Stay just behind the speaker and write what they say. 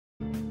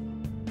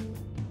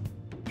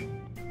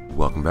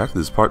welcome back.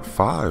 This is part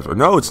 5. Or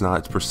no, it's not.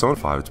 It's Persona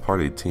 5. It's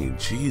part 18.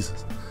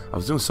 Jesus. I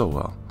was doing so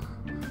well.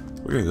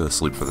 We're gonna go to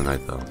sleep for the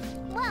night, though.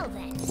 Well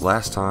then.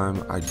 Last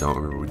time, I don't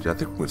remember what we did. I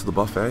think we went to the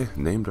buffet,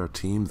 named our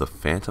team the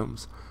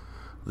Phantoms.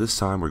 This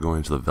time, we're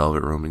going to the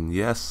Velvet Room, and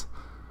yes,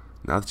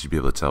 not that you'd be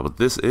able to tell, but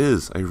this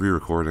is a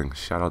re-recording.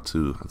 Shout out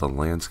to the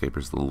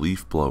landscapers, the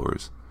leaf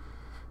blowers.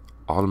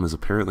 Autumn is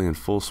apparently in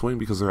full swing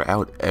because they're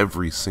out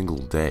every single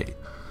day.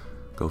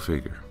 Go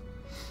figure.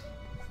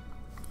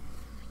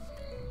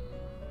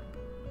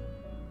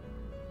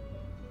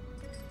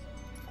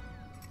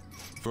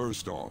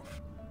 First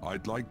off,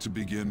 I'd like to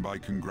begin by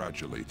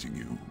congratulating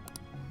you.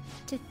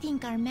 To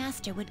think our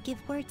master would give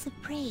words of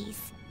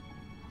praise.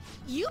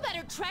 You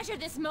better treasure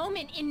this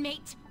moment,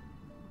 inmate!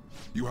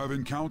 You have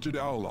encountered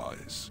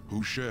allies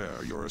who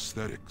share your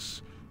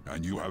aesthetics,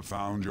 and you have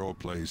found your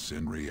place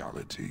in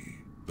reality.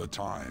 The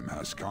time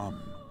has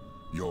come.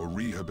 Your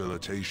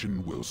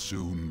rehabilitation will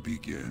soon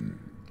begin.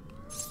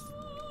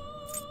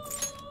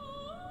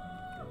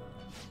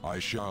 I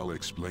shall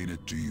explain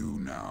it to you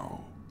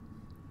now.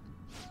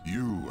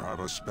 You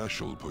have a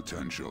special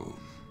potential.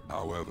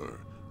 However,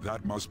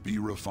 that must be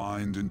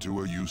refined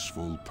into a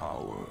useful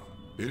power.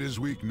 It is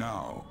weak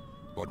now,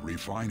 but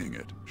refining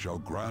it shall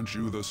grant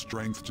you the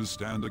strength to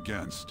stand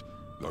against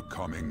the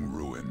coming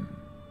ruin.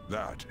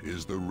 That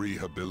is the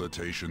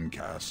rehabilitation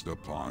cast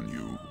upon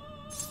you.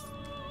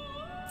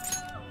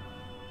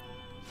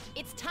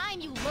 It's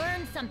time you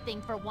learn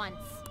something for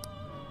once.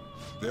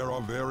 There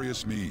are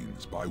various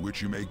means by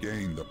which you may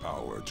gain the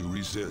power to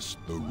resist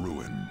the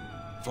ruin.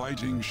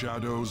 Fighting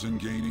shadows and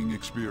gaining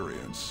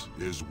experience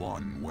is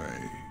one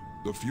way.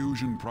 The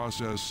fusion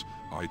process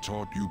I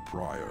taught you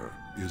prior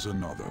is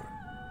another.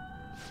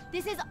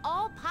 This is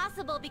all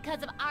possible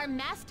because of our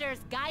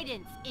master's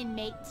guidance,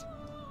 inmate.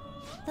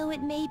 Though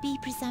it may be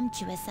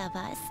presumptuous of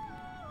us,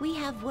 we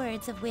have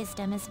words of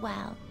wisdom as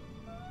well.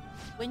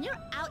 When you're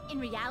out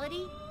in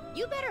reality,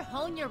 you better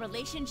hone your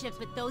relationships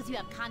with those you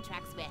have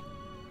contracts with.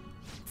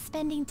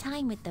 Spending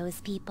time with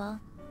those people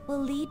will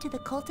lead to the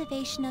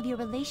cultivation of your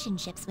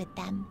relationships with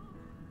them.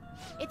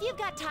 If you've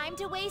got time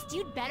to waste,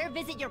 you'd better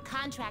visit your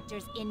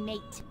contractors,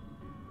 inmate.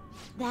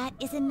 That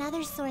is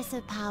another source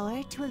of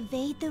power to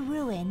evade the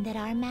ruin that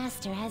our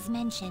master has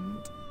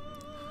mentioned.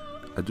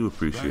 I do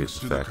appreciate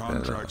the fact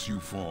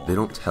that they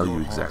don't tell you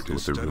exactly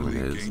what the ruin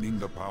is.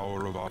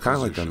 Kind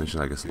of like I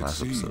mentioned, I guess,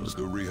 last episode.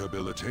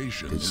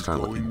 They just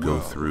kind of let you go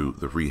through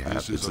the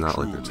rehab. It's not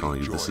like they're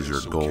telling you this is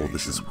your goal,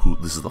 this is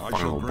the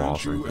final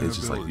boss, or anything. It's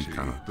just like you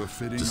kind of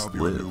just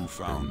live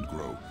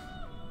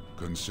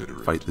and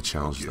fight the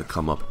challenges that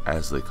come up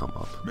as they come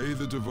up. May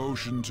the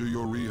devotion to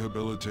your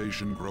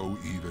rehabilitation grow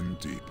even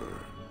deeper.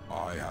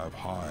 I have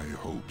high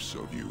hopes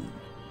of you.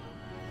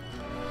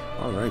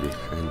 Alrighty,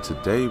 and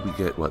today we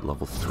get, what,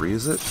 level 3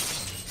 is it?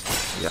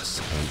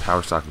 Yes, and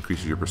power stock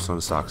increases your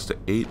persona stocks to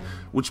 8,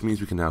 which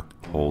means we can now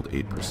hold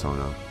 8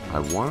 persona. I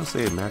want to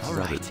say it maxes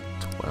out at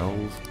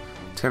 12,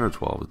 10 or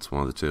 12, it's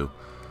one of the two.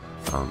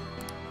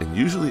 And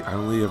usually I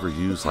only ever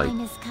use like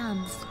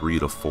 3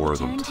 to 4 of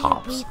them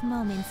tops,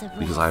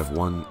 because I have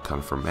one kind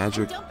of for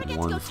magic, and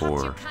one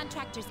for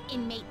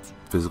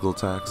physical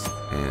attacks,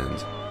 and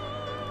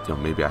you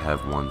know, maybe I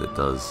have one that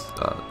does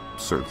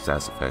certain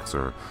stats effects,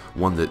 or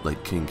one that,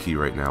 like King Key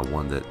right now,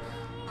 one that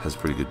has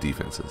pretty good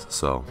defenses.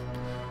 So,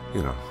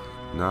 you know,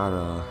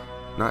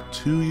 not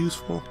too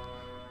useful,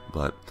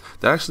 but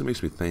that actually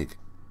makes me think.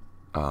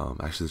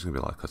 Actually, there's gonna be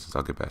a lot of cutscenes.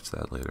 I'll get back to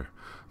that later.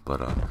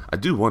 But I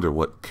do wonder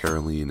what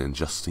Caroline and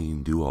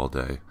Justine do all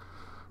day.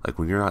 Like,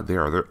 when you're not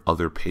there, are there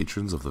other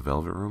patrons of the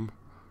Velvet Room?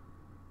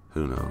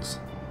 Who knows?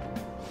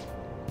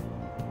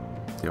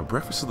 You know,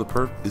 breakfast of the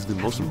perp is the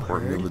most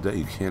important meal of the day.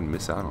 You can't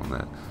miss out on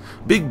that.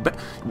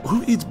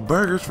 Who eats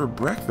burgers for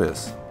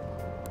breakfast?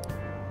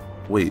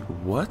 Wait,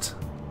 what?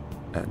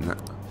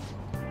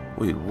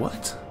 Wait,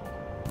 what?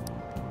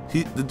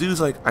 The dude's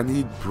like, I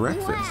need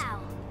breakfast. Wow.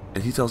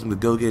 And he tells me to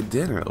go get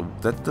dinner.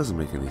 That doesn't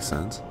make any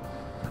sense.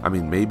 I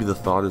mean, maybe the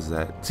thought is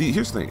that... See,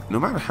 here's the thing. No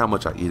matter how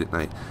much I eat at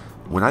night,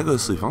 when I go to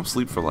sleep, if I'm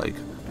asleep for like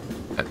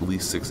at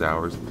least 6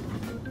 hours,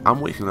 I'm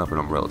waking up and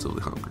I'm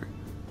relatively hungry.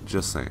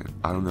 Just saying.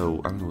 I don't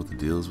know what the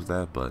deal is with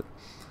that, but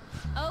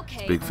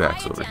Okay, big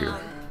facts over here.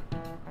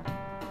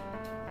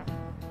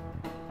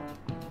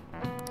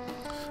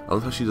 I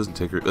love how she doesn't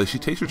take her... Like, she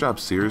takes her job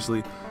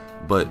seriously,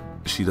 but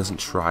she doesn't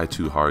try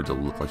too hard to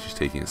look like she's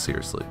taking it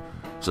seriously.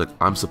 She's like,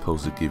 I'm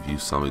supposed to give you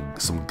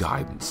some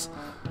guidance.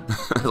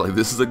 Like,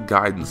 this is a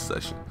guidance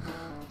session.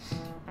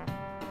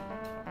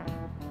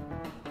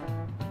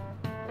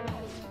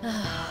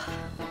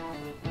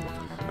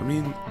 I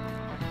mean,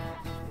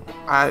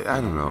 I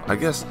don't know. I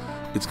guess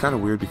it's kind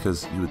of weird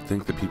because you would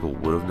think that people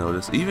would have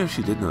noticed. Even if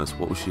she did notice,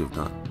 what would she have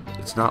done?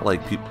 It's not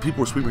like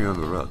people were sweeping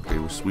under the rug. They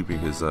were sweeping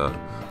his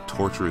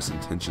torturous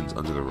intentions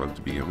under the rug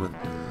to begin with.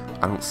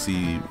 I don't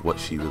see what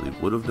she really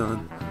would have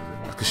done,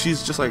 because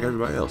she's just like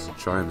everybody else,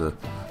 trying to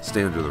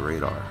stay under the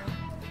radar.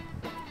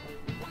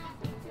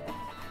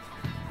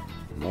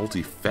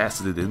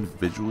 Multifaceted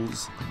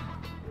individuals.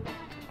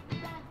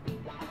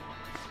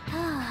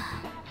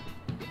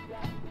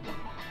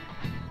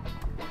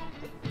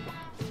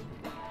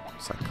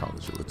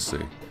 Psychology, let's see.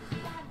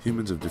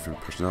 Humans have different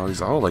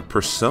personalities. Oh, like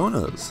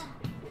personas.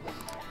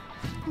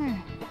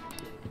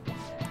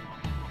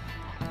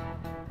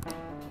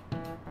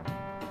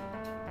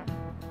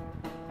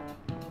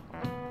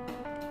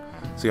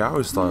 See, I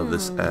always thought of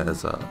this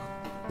as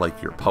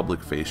like your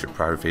public face, your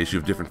private face. You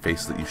have different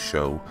faces that you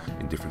show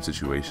in different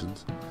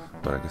situations.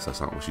 But I guess that's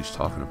not what she's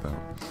talking about.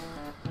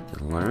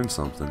 You learn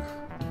something.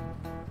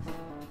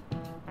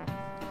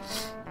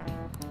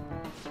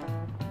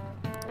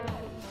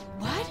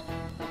 What?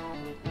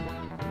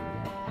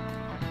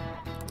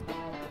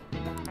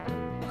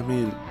 I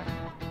mean,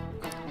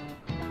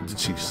 did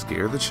she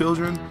scare the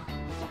children?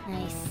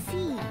 I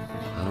see.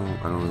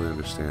 I don't really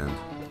understand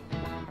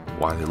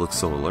why they look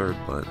so alert,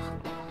 but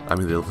I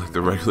mean, they look like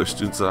the regular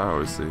students that I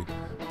always see.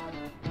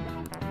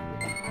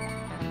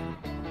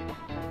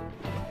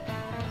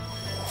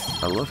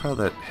 I love how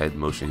that head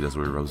motion he does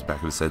where he rubs back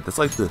of his head. That's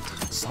like the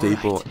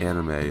staple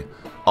anime,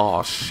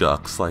 aw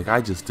shucks, like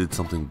I just did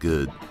something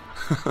good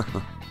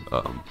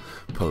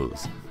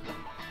pose.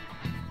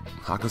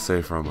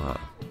 Hakase from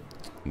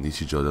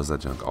Nichijou does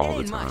that junk all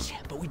the time. Much,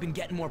 but we've been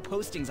getting more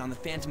postings on the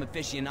Phantom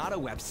Aficionado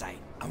website.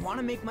 I want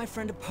to make my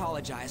friend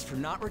apologize for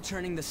not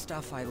returning the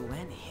stuff I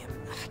lent him.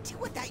 Deal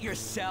with that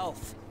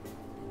yourself.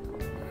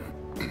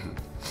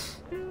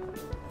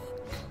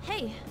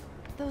 Hey,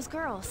 those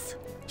girls.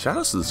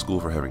 Shoutouts to the school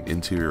for having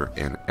interior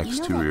and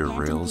exterior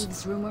rails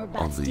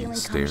on the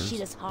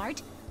stairs.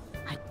 Heart?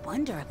 I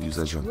wonder if Use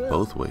that junk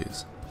both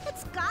ways.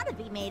 It's gotta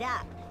be made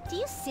up. Do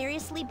you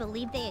seriously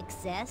believe they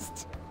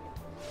exist?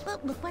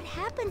 But look what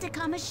happened to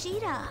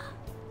Kamoshida.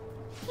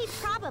 He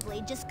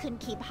probably just couldn't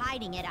keep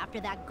hiding it after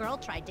that girl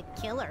tried to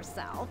kill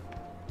herself.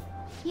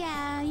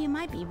 Yeah, you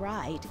might be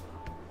right.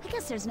 I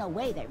guess there's no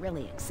way they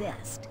really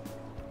exist.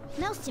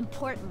 Most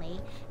importantly,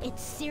 it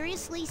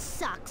seriously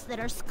sucks that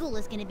our school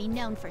is gonna be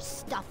known for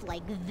stuff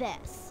like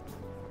this.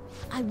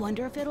 I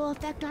wonder if it'll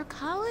affect our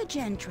college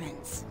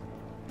entrance.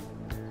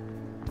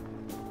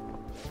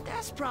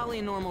 That's probably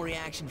a normal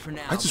reaction for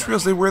now. I just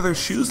realized they wear their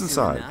shoes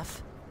inside.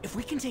 Enough. If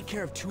we can take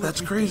care of two or That's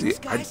three crazy. things,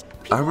 guys,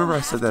 I remember I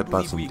people said that have to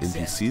about some believe we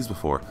exist. NPCs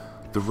before.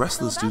 The rest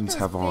of the students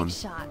have on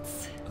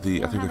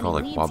the, I think they're called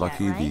like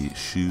wabaki, the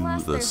shoe,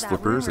 the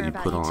slippers that you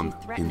put on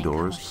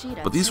indoors.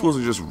 But these schools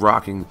are just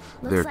rocking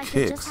their Looks like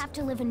you just kicks. have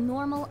to live a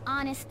normal,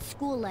 honest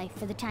school life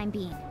for the time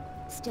being.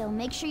 Still,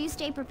 make sure you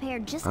stay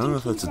prepared just I don't know in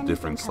if that's case a anything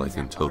difference comes like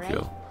in up, alright?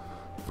 Tokyo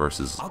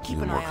versus I'll keep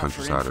more an eye out for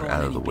countryside info or on out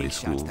of any the way big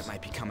shots schools. that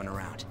might be coming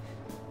around.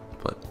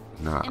 But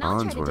nah, And I'll try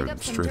On's to dig wearing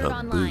up some straight dirt up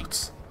online.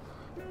 boots.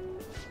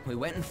 We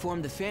went and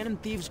formed the Phantom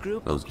Thieves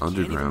group. Those We can't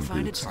even underground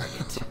find boots. a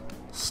target.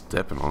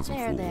 Stepping on some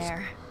fools.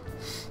 There.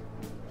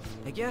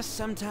 I guess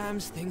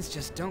sometimes things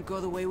just don't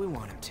go the way we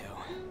want them to.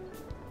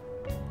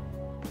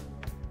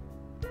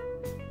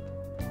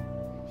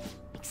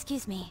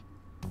 Excuse me.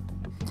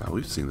 Now,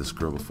 we've seen this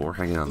girl before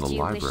hanging out in the Did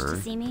you wish library.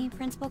 to see me,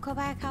 Principal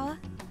Kobayakawa?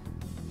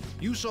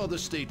 You saw the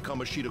state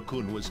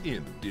Kamoshida-kun was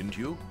in, didn't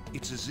you?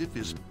 It's as if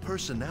his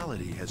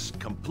personality has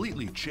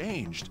completely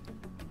changed.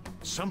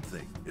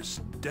 Something is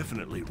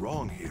definitely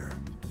wrong here.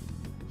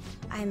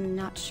 I'm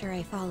not sure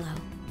I follow.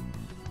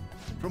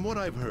 From what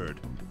I've heard,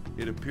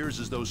 it appears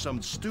as though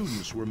some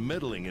students were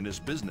meddling in his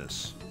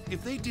business.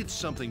 If they did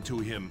something to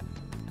him,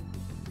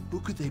 who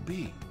could they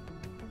be?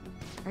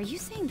 Are you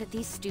saying that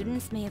these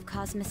students may have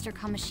caused Mr.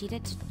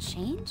 Kamoshida to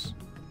change?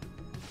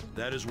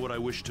 That is what I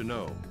wish to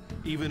know,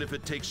 even if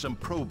it takes some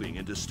probing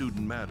into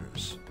student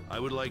matters. I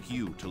would like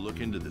you to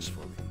look into this for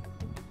me.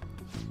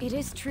 It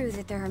is true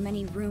that there are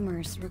many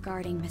rumors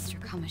regarding Mr.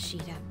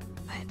 Kamoshida,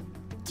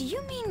 but do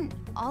you mean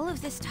all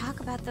of this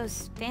talk about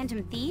those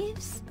phantom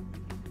thieves?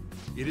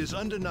 It is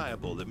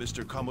undeniable that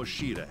Mr.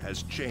 Kamoshida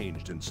has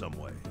changed in some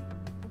way.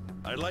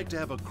 I'd like to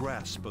have a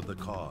grasp of the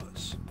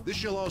cause. This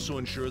shall also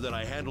ensure that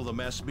I handle the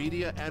mass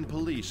media and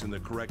police in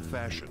the correct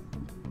fashion.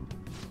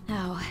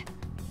 Oh,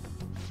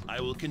 I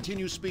will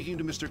continue speaking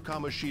to Mr.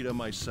 Kamoshida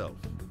myself.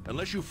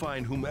 Unless you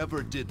find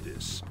whomever did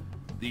this,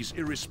 these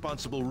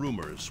irresponsible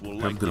rumors will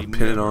likely gonna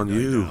pin it never on die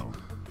you. down.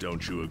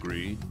 Don't you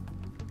agree?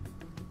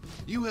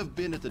 You have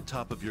been at the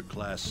top of your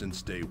class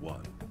since day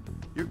one.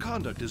 Your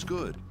conduct is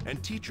good,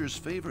 and teachers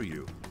favor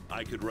you.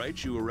 I could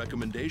write you a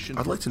recommendation.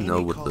 I'd like to for know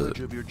any what college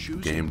the of your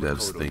choosing, game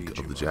devs Makoto think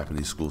of the Iijima.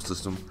 Japanese school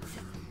system,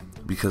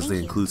 because they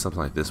Thank you. include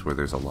something like this where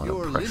there's a lot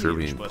Your of pressure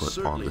lineage being must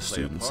put on certainly the play a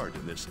students, part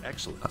in this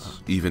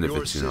excellence. even if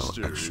Your it's, you know,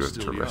 sister is still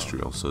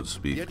extraterrestrial, young, so to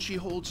speak. Yet she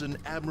holds an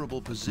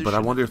admirable position. But I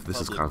wonder if in this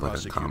is public kind of like a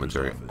prosecutor's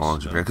commentary office, on no?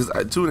 Japan,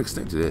 because to an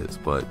extent it is,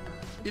 but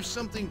If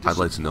something I'd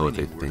like to know what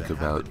they disappointing were think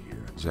to about happen here,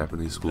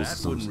 Japanese school that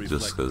systems, wouldn't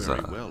just reflect because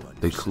very well on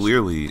they your system.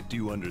 clearly Do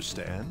you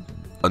understand?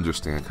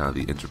 understand kind of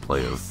the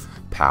interplay of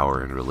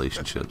power and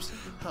relationships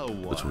How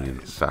between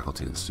wise.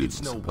 faculty and students.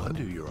 It's no but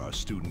wonder you're our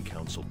student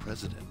council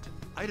president.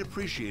 I'd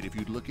appreciate if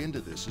you'd look into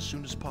this as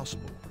soon as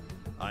possible.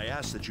 I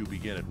ask that you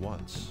begin at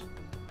once.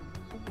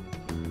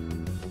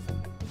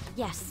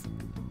 yes.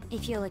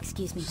 If you'll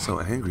excuse me. she's so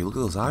angry. Look at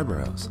those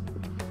eyebrows.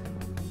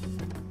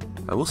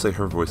 I will say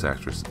her voice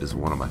actress is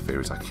one of my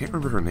favorites. I can't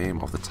remember her name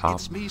off the top.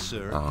 It's me,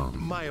 sir. but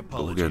My we'll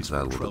apologies get into that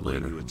a for little bit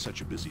troubling later. you at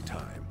such a busy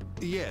time.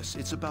 Yes,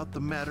 it's about the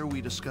matter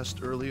we discussed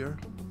earlier.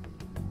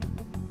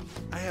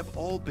 I have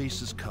all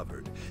bases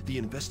covered. The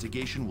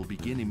investigation will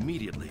begin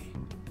immediately.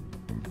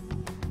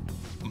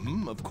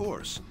 Of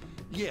course.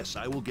 Yes,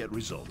 I will get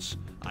results.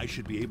 I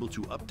should be able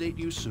to update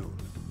you soon.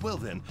 Well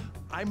then,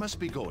 I must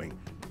be going.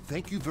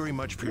 Thank you very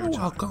much for your time.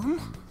 You're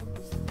welcome.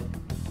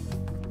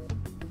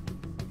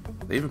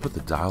 They even put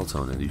the dial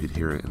tone in. You could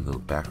hear it in the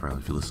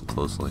background if you listen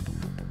closely.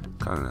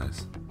 Kind of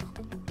nice.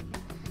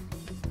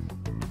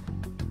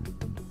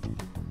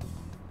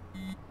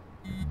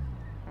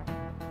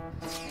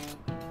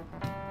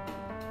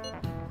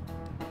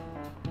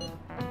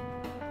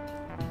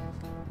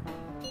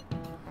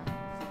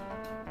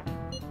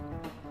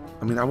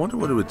 I mean, I wonder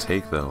what it would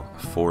take though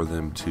for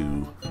them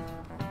to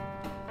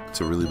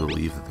really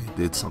believe that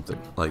they did something.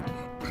 Like,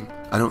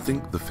 I don't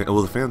think the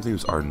Phantom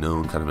Thieves are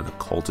known kind of in a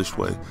cultish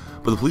way,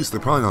 but the police, they're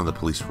probably not on the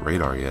police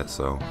radar yet,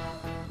 so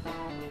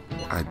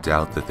I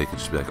doubt that they could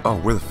just be like, oh,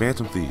 we're the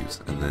Phantom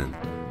Thieves, and then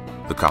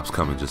the cops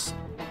come and just,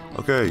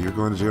 okay, you're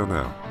going to jail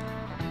now.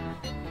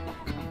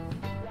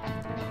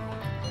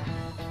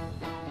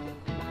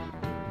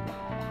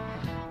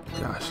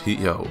 Gosh,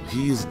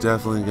 he's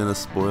definitely gonna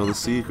spoil the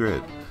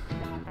secret.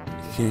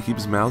 He can't keep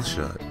his mouth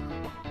shut.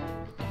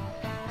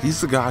 He's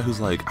the guy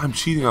who's like, I'm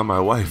cheating on my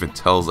wife, and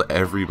tells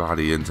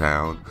everybody in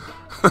town.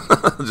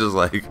 Just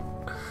like,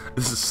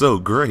 this is so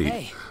great.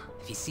 Hey,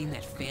 have you seen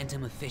that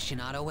Phantom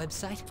Aficionado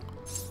website?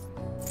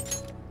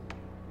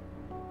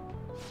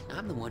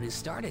 I'm the one who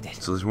started it.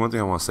 So there's one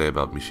thing I want to say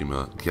about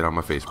Mishima. Get on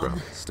my face, bro.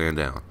 Stand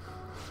down.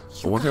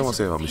 But one thing I want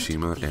to say about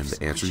Mishima and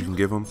the answers you can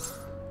give him,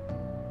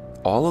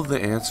 all of the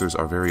answers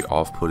are very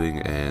off-putting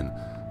and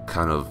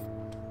kind of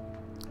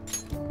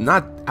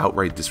not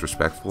outright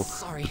disrespectful,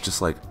 but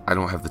just like, I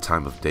don't have the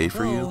time of day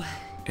for you,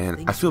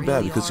 and I feel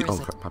bad because I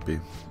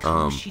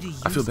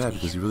feel bad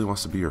because he really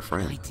wants to be your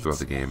friend throughout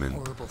the game, and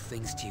horrible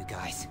things to you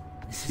guys.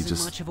 he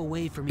just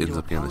ends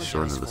up getting the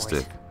short end of the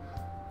stick.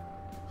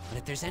 But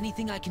if there's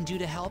anything I can do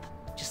to help,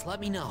 just let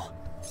me know.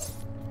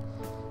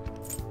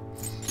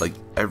 Like,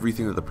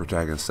 everything that the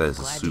protagonist says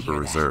is super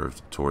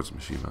reserved towards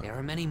Mishima. There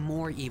are many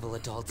more evil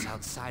adults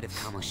outside of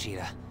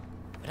Kamoshida,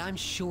 but I'm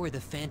sure the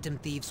Phantom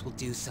Thieves will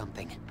do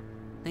something.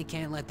 They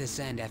can't let this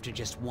end after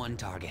just one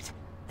target.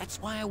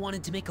 That's why I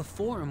wanted to make a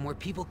forum where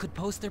people could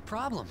post their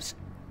problems.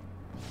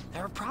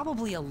 There are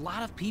probably a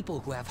lot of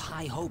people who have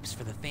high hopes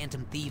for the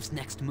Phantom Thieves'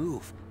 next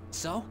move.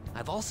 So,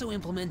 I've also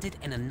implemented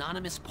an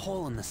anonymous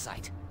poll on the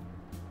site.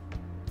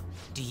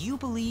 Do you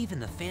believe in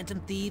the Phantom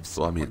Thieves?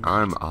 Well, I mean,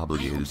 I'm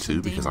obligated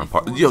to because I'm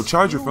part. Yo,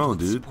 charge your phone,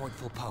 dude.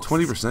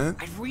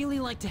 20%? I'd really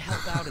like to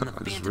help out in the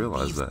I just Phantom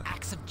realized Thieves' that.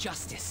 acts of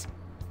justice.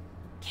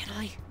 Can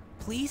I,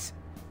 please?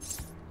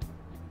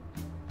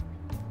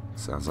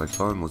 Sounds like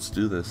fun. Let's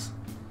do this.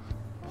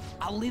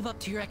 I'll live up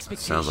to your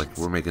expectations. Sounds like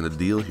we're making a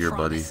deal here,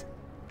 buddy. Promise.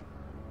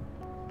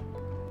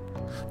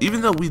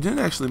 Even though we didn't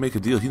actually make a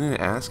deal, he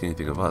didn't ask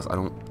anything of us.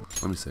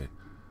 Let me say.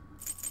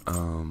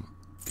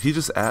 He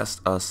just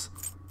asked us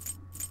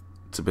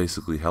to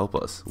basically help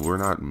us. We're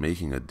not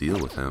making a deal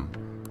with him.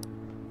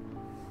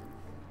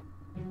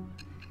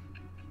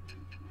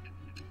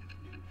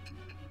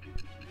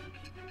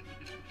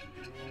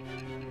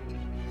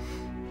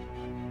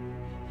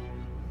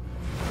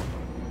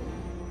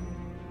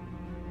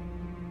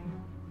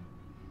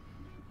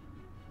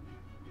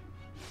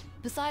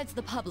 Besides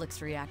the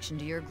public's reaction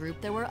to your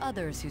group, there were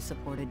others who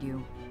supported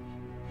you.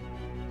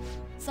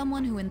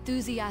 Someone who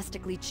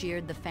enthusiastically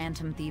cheered the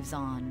Phantom Thieves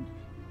on.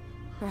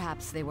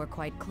 Perhaps they were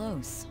quite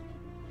close.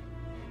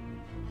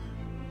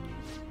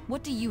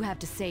 What do you have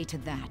to say to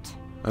that?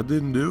 I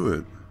didn't do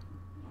it.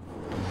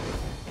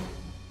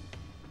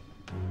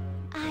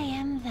 I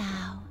am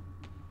thou.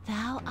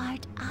 Thou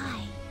art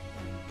I.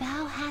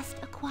 Thou hast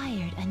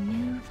acquired a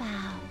new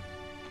vow.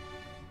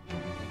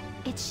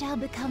 It shall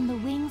become the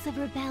wings of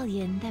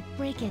rebellion that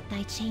breaketh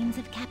thy chains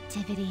of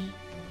captivity.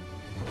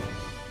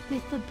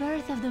 With the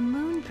birth of the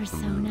moon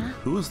persona,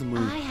 Who was the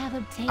moon? I have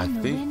obtained I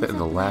the think winds that in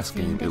the of last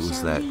blessing game it was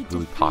shall that lead to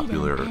really freedom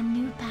popular and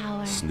new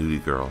power. snooty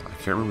girl. I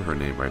can't remember her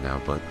name right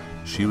now, but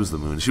she was the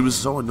moon. She was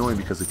so annoying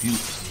because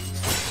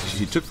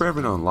she took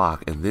forever to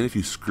unlock, and then if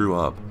you screw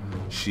up,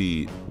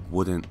 she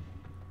wouldn't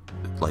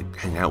like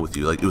hang out with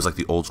you. Like, it was like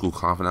the old school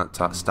Confidant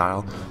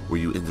style where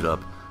you ended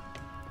up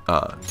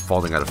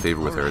falling out of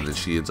favor with her, and then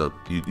she ends up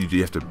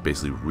you have to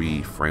basically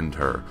re-friend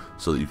her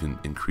so that you can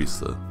increase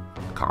the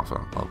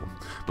Confidant level.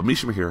 But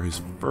Mishima here,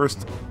 his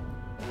first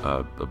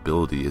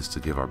ability is to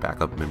give our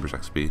backup members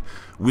XP.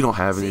 We don't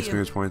have any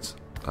experience points,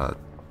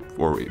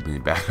 or I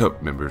mean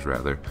backup members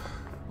rather,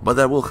 but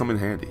that will come in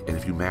handy. And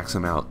if you max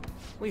them out,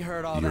 We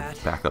heard all your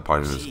that. backup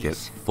partners get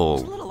full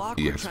It's a little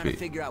awkward trying to EXP.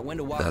 figure out when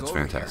to walk That's over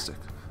fantastic.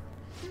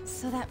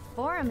 So that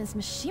forum is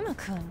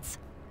Mishima-kun's.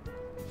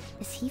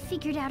 Has he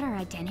figured out our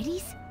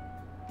identities?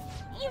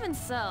 Even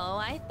so,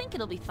 I think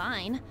it'll be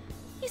fine.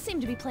 You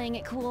seem to be playing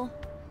it cool.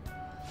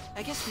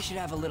 I guess we should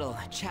have a little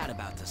chat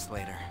about this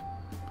later.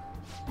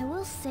 I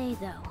will say,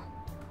 though,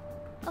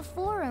 a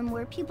forum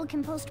where people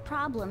can post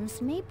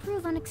problems may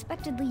prove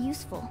unexpectedly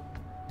useful.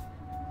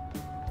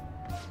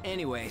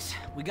 Anyways,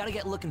 we gotta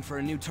get looking for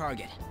a new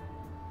target.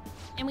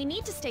 And we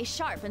need to stay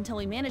sharp until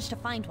we manage to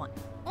find one.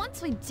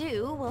 Once we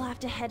do, we'll have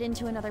to head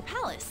into another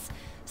palace.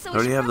 So I we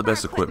already should have the prep our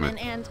best equipment.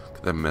 and...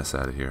 Get that mess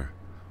out of here.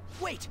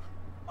 Wait!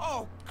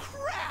 Oh,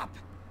 crap!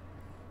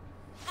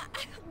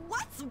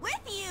 What's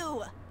with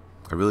you?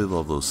 I really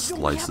love those Don't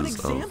we have an slices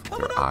exam of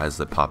coming their up? eyes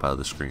that pop out of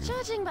the screen.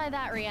 Judging by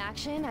that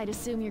reaction, I'd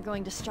assume you're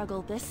going to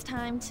struggle this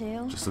time,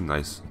 too. Just a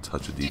nice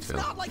touch of It's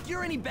detail. not like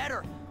you're any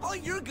better. All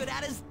you're good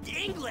at is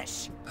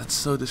English. That's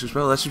so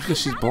disrespectful. That's just because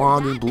she's Rather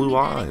blonde that and than be bad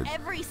blue-eyed. at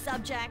every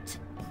subject.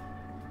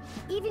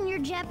 Even your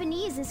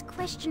Japanese is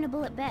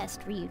questionable at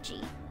best,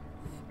 Ryuji.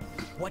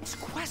 What's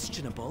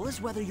questionable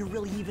is whether you're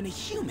really even a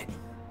human.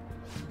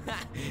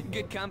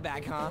 Good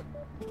comeback, huh?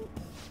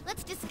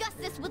 Let's discuss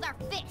this with our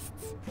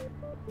fists.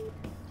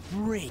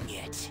 Bring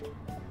it.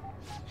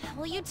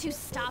 Will you two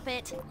stop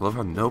it? I love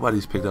how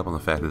nobody's picked up on the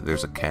fact that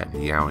there's a cat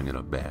meowing in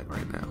a bag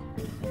right now.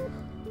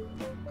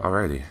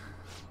 Alrighty.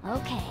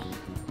 Okay.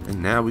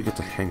 And now we get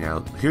to hang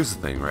out. Here's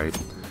the thing, right?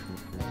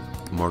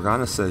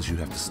 Morgana says you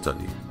have to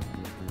study.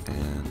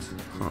 And,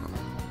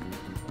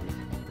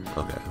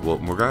 okay, well,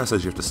 Morgana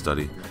says you have to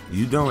study.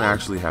 You don't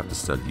actually have to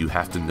study. You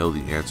have to know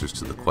the answers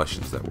to the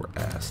questions that were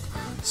asked.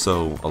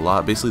 So,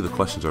 basically the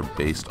questions are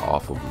based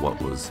off of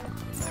what was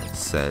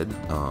said,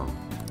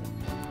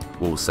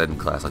 in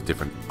class, like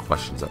different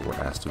questions that were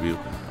asked of you.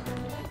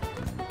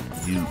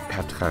 You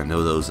have to kind of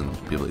know those and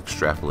be able to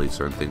extrapolate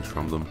certain things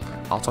from them.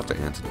 I'll talk to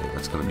Anne today.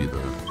 That's going to be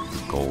the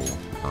goal.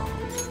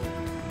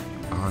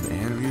 Anne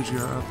and Ryuji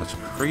are up. That's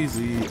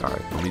crazy.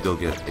 Alright, let me go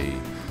get a...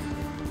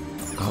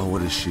 Oh,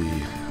 what is she?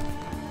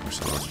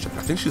 Persona, let's check.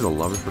 I think she's a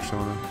lover's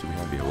persona. Do we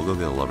have... Yeah, we'll go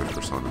get a lover's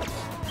persona.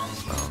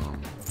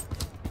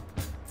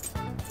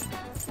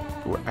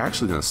 We're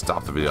actually going to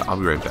stop the video. I'll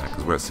be right back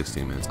because we're at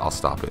 16 minutes. I'll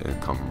stop it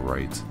and come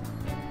right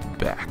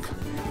back.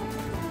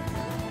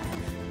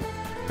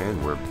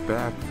 And we're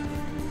back.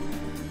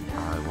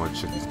 I want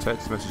to check these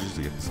text messages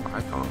to get this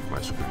icon off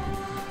my screen.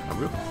 I'm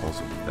real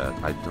compulsive with that.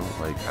 I don't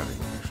like having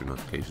extra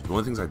notifications. One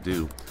of the things I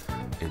do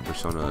in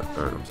Final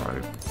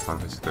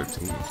Fantasy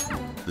 13,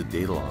 the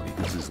data log, it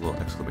gives these little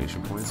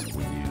exclamation points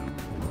when you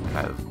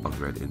have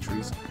unread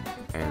entries.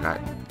 And I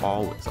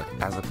always, like,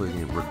 as I play the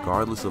game,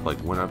 regardless of like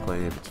when I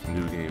play, if it's a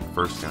new game,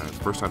 first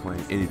time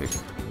playing, anything,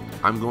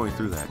 I'm going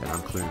through that and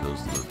I'm clearing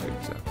those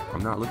notifications out.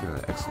 I'm not looking at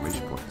an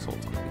exclamation point this whole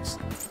time.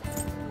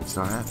 It's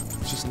not happening.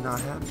 It's just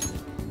not happening.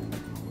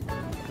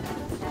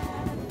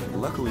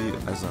 Luckily,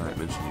 as I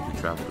mentioned, you can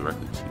travel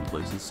directly to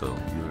places, so you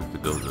don't have to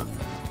go to the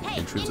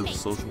entrance of the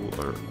social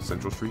or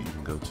central street. You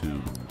can go to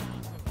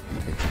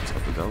the entrance of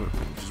the development,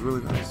 which is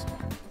really nice.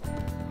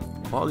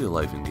 Quality of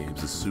life in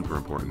games is super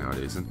important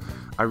nowadays, and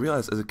I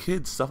realized as a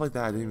kid, stuff like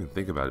that I didn't even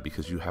think about it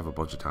because you have a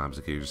bunch of times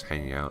that you're just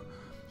hanging out.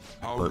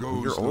 But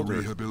when you're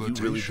older, you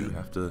really do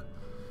have to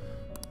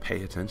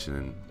pay attention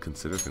and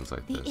consider things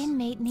like this. The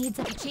inmate needs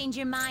a... Change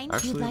your mind?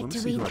 Actually, You'd like to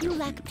read... You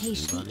lack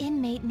patience. The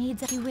inmate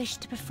needs a... You wish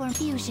to perform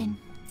fusion.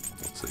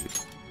 Let's see.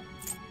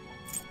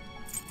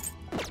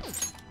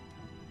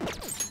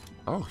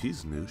 Oh,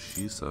 he's new.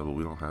 She's but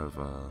we don't have.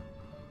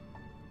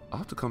 I'll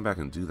have to come back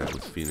and do that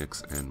with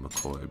Phoenix and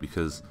McCoy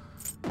because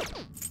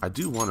I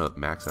do want to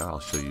max out. I'll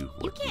show you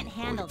what You can't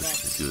handle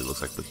this. It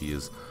looks like, but he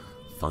is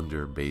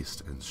thunder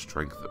based and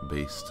strength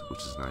based, which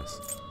is nice.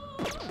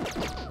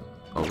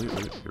 Oh wait,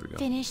 here we go.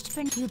 Finished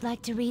for... You'd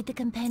like to read the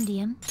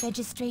compendium?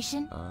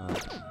 Registration?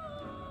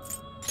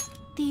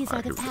 These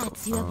are the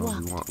paths you have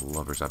walked. We want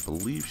lovers. I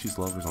believe she's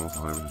lovers. Almost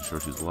 100%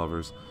 sure she's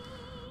lovers.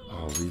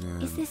 Oh,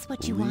 Leanan. Is this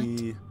what you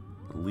want?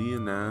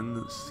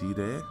 Leanan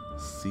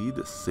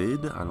Sid?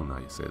 I don't know how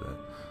you say that.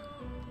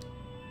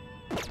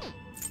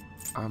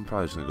 I'm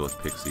probably just gonna go with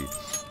Pixie.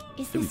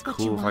 It'd be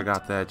cool if I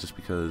got that just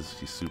because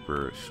she's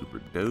super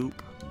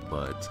dope,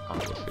 but I'll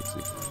go with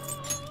Pixie.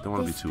 Don't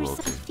want to be too OP.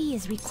 This fee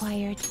is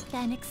required.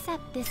 Then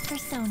accept this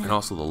persona. And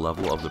also the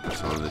level of the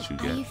persona that you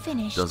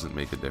get doesn't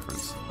make a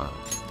difference.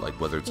 Like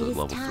whether it's a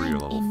level 3 or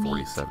level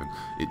 47,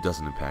 it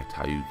doesn't impact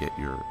how you get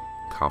your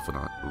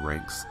Confidant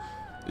ranks.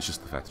 It's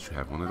just the fact that you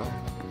have one at all.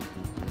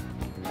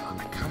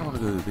 I kind of want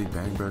to go to the Big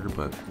Bang Burger,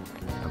 but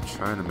I'm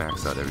trying to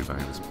max out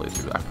everybody in this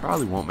playthrough. I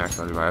probably won't max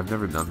out everybody. I've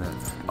never done that.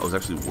 I was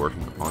actually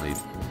working on a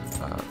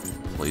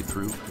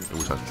playthrough in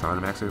which I was trying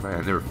to max everybody.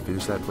 I never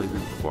finished that playthrough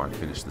before I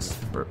finished this,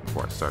 or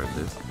before I started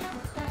this.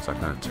 So I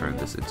kind of turned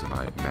this into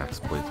my max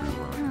playthrough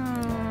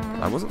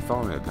run. I wasn't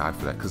following a guide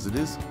for that because it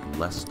is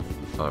less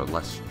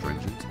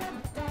stringent.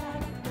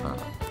 Yeah,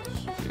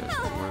 that's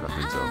the word, I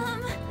think so.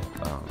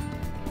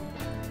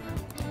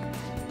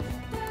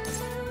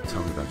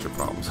 Tell me about your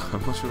problems.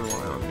 I'm not sure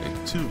why on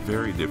me. Two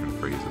very different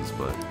phrases,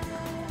 but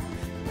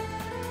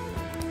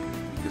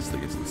I guess they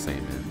get to the same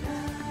end.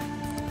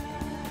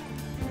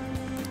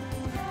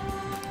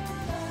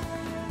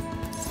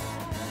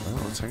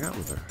 Well, let's hang out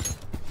with her.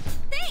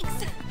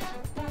 Thanks!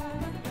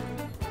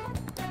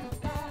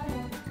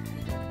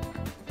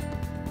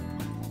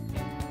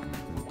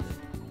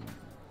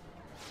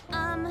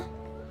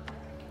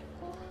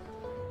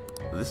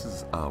 This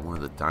is one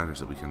of the diners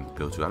that we can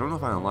go to. I don't know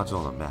if I unlocked it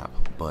on the map,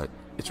 but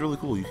it's really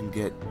cool. You can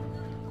get,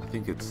 I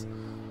think it's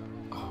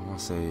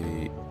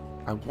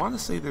want to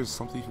say there's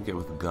something you can get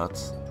with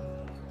guts.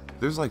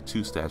 There's like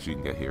 2 stats you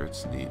can get here.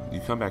 It's neat. You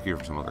come back here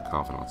for some other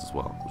confidants as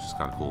well, which is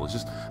kind of cool. It's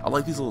just, I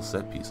like these little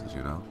set pieces,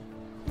 you know?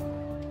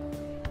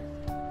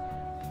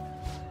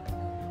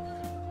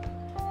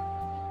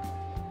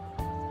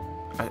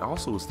 I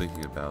also was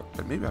thinking about,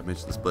 and maybe I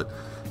mentioned this, but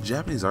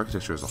Japanese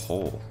architecture as a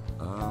whole.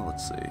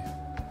 Let's see.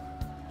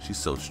 She's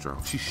so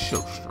strong. She's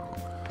so strong.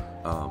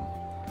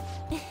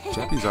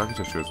 Japanese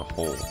architecture as a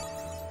whole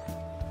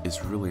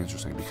is really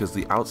interesting because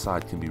the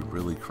outside can be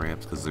really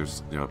cramped because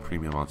there's, you know, a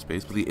premium on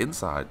space, but the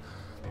inside,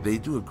 they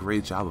do a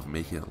great job of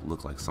making it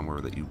look like somewhere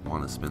that you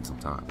want to spend some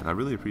time, and I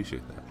really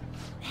appreciate that.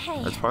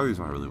 Hey. That's part of the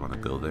reason why I really want to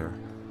go there,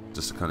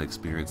 just to kind of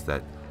experience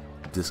that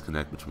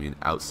disconnect between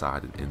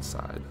outside and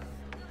inside.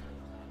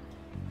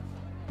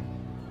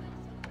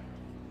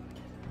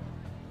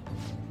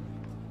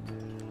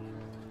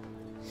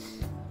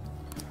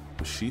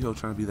 Was Shiho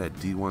trying to be that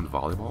D1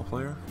 volleyball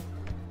player?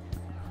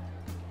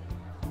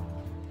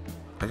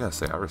 I gotta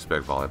say, I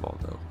respect volleyball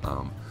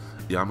though.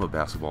 Yeah, I'm a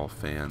basketball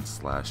fan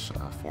slash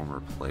former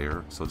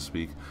player, so to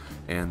speak,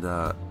 and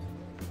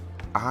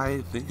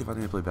I think if I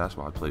didn't play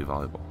basketball, I'd play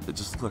volleyball. It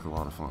just looked like a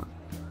lot of fun.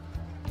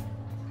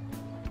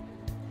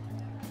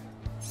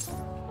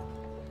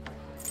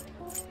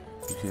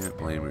 You can't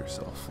blame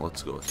yourself.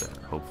 Let's go with that.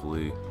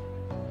 Hopefully.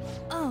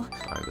 Oh.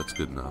 Alright, that's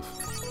good enough.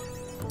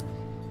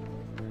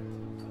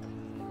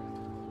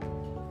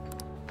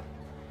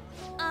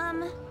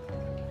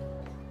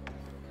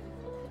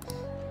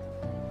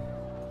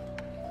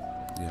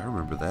 Yeah, I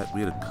remember that.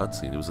 We had a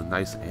cutscene. It was a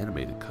nice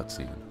animated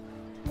cutscene.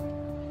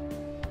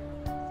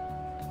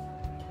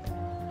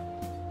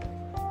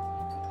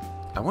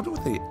 I wonder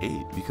what they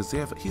ate because he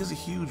has a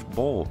huge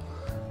bowl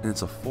and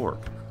it's a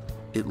fork.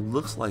 It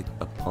looks like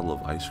a puddle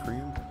of ice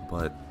cream,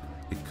 but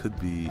it could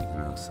be, you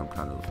know, some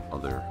kind of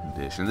other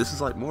dish. And this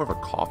is like more of a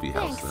coffee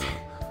house than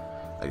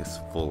I guess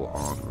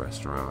full-on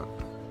restaurant.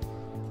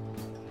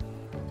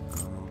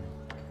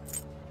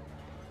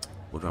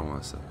 What do I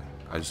want to say?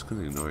 I just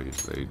couldn't ignore you.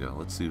 There you go.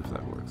 Let's see if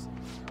that works.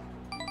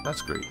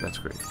 That's great. That's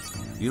great.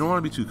 You don't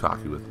want to be too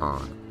cocky with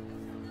Ann.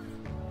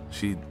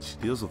 She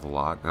deals with a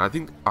lot, and I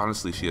think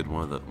honestly she had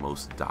one of the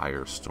most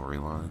dire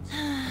storylines,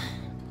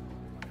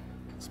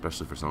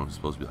 especially for someone who's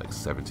supposed to be like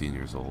 17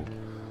 years old.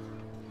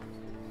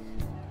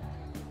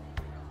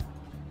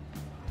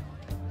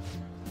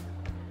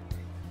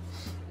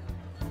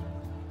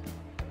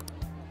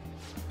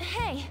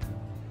 Hey.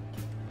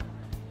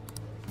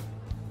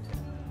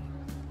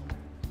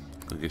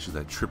 Gonna get you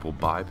that triple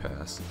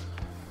bypass.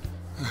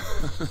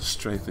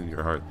 Strengthen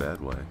your heart that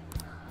way.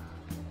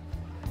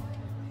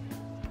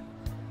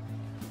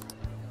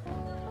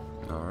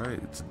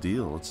 Alright, it's a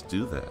deal. Let's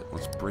do that.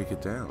 Let's break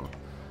it down.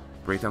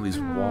 Break down these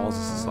walls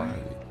of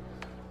society.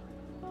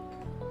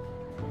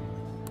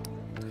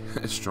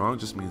 Strong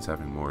just means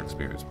having more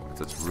experience points.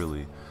 That's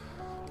really,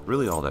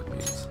 really all that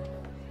means.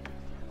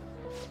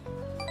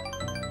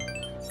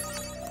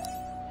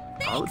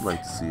 I would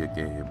like to see a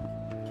game,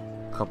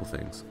 a couple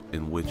things,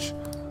 in which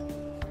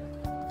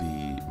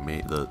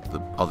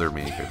the other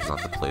main characters,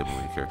 not the playable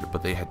main character,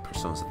 but they had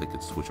personas that they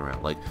could switch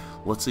around. Like,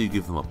 let's say you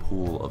give them a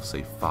pool of,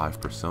 say, 5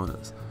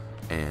 personas,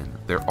 and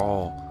they're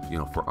all, you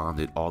know, for Ann,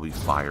 they'd all be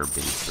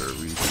fire-based, or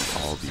we'd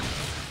all be,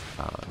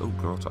 oh,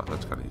 girl talk,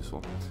 that's kind of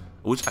useful.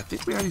 Which I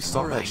think we already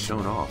saw that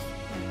shown off.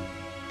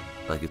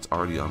 Like, it's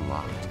already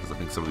unlocked, because I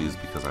think some of these,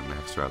 because I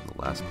maxed her out in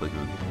the last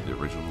playthrough, the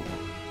original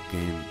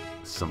game,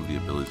 some of the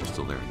abilities are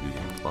still there in New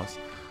Game Plus.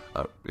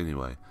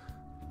 Anyway,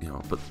 you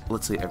know, but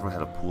let's say everyone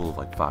had a pool of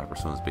like 5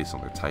 personas based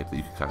on their type that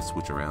you could kind of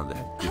switch around that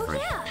have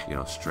different, you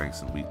know,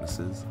 strengths and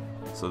weaknesses,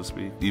 so to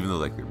speak. Even though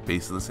like they're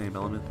based on the same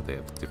element, but they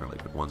have different,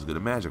 like one's good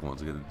at magic,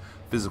 one's good at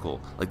physical.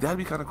 Like that'd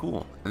be kind of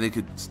cool, and they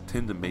could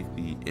tend to make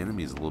the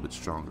enemies a little bit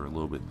stronger, a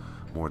little bit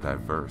more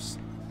diverse.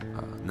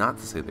 Not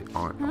to say they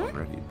aren't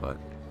already, but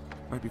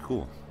it might be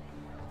cool.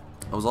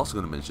 I was also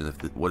going to mention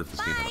what if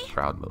this game had a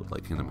proud mode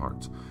like Kingdom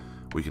Hearts,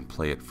 where you can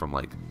play it from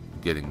like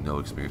getting no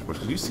experience points.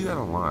 Because you see that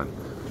online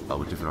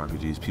with different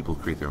RPGs, people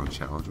create their own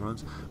challenge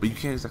runs, but you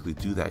can't exactly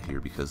do that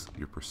here because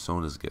your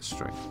personas get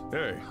strength.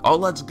 Hey. Oh,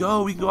 let's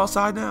go! We can go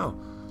outside now.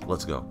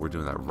 Let's go. We're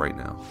doing that right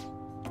now.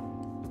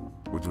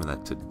 We're doing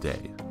that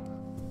today.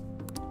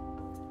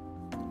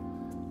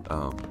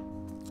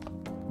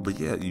 But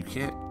yeah, you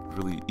can't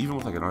really, even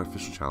with like an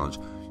artificial challenge,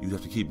 you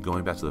have to keep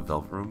going back to the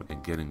Velvet Room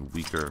and getting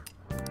weaker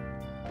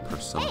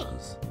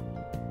personas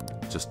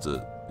just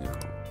to, you know,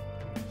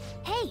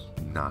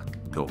 not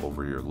go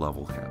over your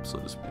level cap, so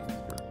to speak.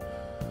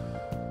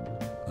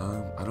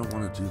 I don't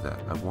want to do that.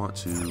 I want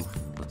to,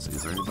 let's see,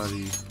 is there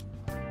anybody?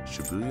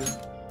 Shibuya,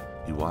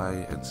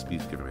 EY, and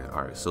Speech Giving Man.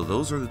 Alright, so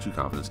those are the 2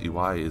 confidants.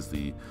 EY is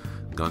the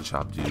gun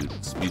shop dude.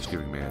 Speech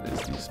Giving Man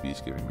is the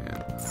speech giving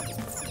man.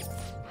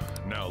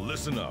 Now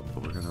listen up.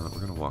 But we're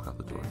gonna walk out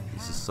the door.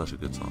 This is such a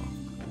good song.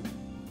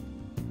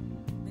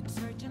 It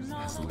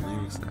has the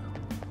lyrics now.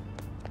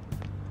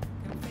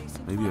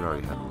 Maybe it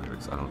already had the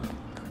lyrics. I don't know.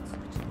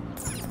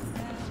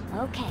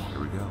 Okay. Here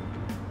we go.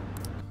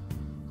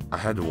 I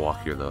had to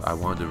walk here though. I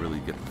wanted to really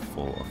get the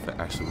full effect.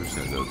 Actually, we're just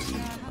gonna go to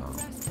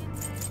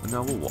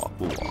No, we'll walk.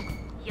 We'll walk.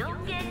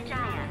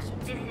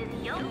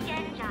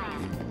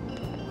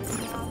 This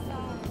is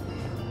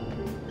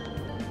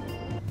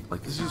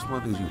Like, this is just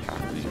one of the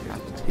things you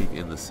have to take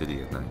in the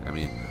city at night. I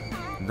mean,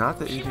 not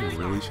that anything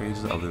really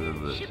changes other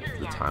than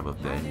the time of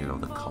day, you know,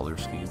 the color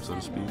scheme, so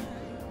to speak.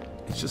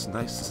 It's just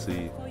nice to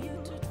see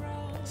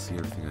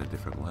everything in a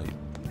different light.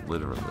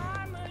 Literally.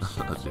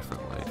 A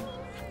different light.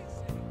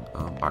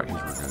 Alright,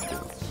 here's what we're gonna do.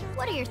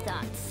 What are your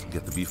thoughts?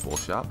 Get the beef bowl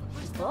shop.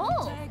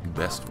 Oh!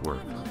 Best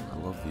work. I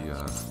love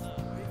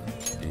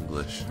the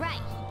English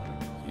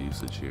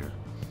usage here.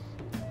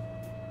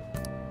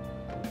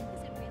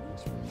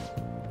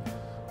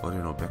 Oh, you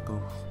know, Becco,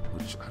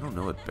 which I don't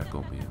know what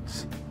Becco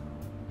means.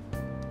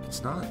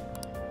 It's not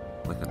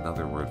like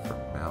another word for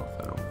mouth,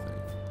 I don't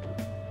think.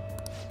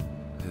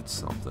 It's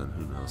something,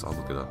 who knows? I'll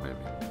look it up maybe.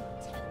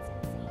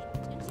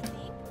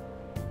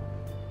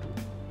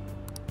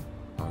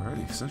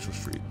 Alrighty, Central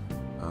Street.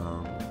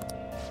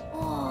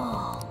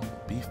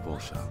 Beef bowl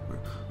shop.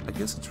 I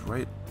guess it's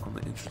right on the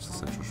entrance to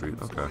Central Street.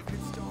 Okay.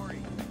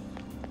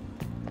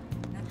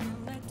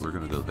 We're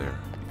gonna go there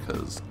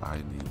because I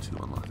need to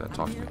unlock that.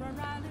 Talk to me.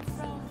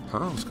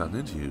 Huh? What's gotten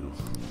into you?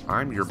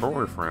 I'm your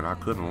boyfriend. I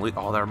couldn't leave.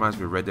 Oh, that reminds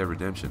me of Red Dead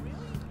Redemption.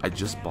 I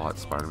just bought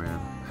Spider-Man.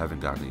 Haven't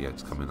gotten it yet.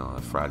 It's coming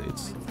on Friday.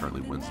 It's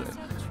currently Wednesday.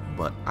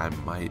 But I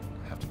might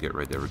have to get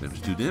Red Dead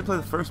Redemption 2. Didn't play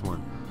the first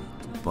one,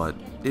 but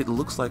it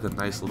looks like a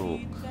nice little...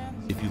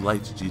 If you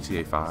liked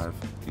GTA 5,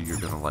 you're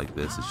going to like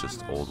this. It's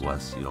just Old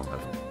West. You don't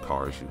have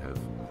cars. You have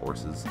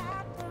horses.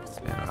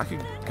 And I can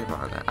get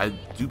behind that. I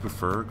do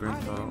prefer Grand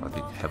Theft Auto. I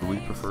think heavily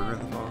prefer Grand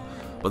Theft Auto.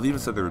 But they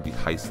even said there would be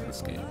heists in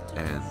this game.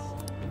 And...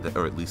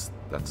 or at least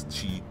that's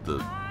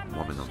the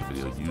woman on the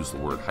video used the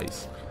word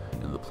heist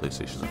in the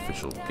PlayStation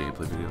official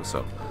gameplay video,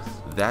 so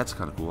that's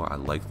kind of cool. I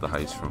like the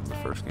heist from the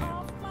first game.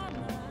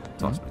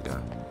 Talk to me,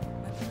 guy.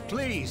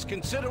 Please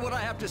consider what I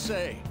have to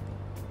say.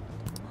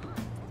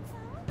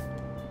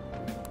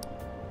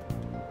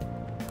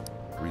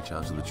 Reach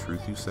out to the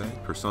truth, you say?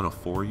 Persona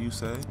 4, you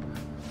say?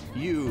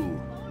 You.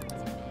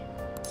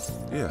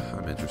 Yeah,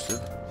 I'm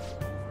interested.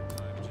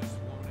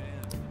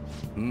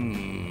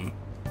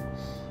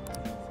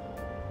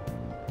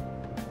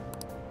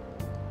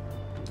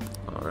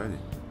 Alrighty.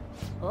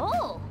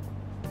 Oh!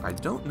 I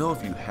don't know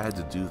if you had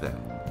to do that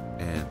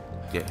and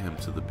get him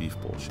to the beef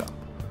bowl shop.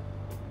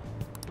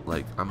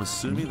 Like, I'm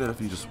assuming that if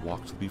you just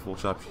walk to the beef bowl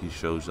shop, he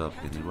shows up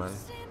anyway.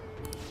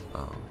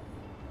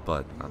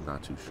 But I'm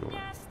not too sure.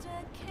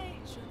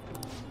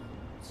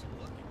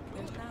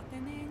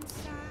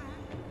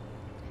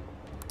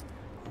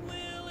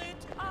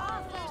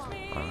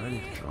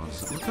 Alrighty,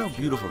 look how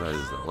beautiful that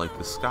is though. Like,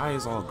 the sky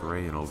is all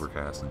gray and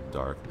overcast and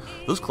dark.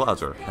 Those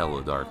clouds are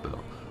hella dark though.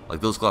 Like,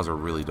 those clouds are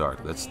really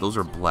dark. Those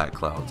are black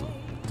clouds of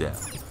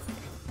death.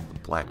 The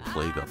black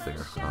plague up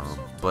there.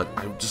 But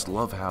I just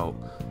love how,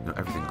 you know,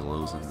 everything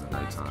glows in the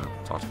nighttime.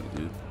 Talk to me,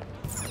 dude.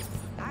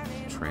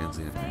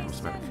 Transient, man. What's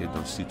the matter, kid?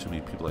 Don't see too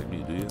many people like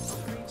me, do you?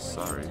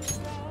 Sorry.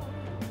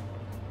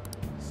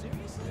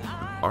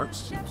 Art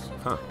student?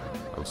 Huh.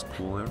 That was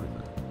cool and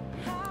everything.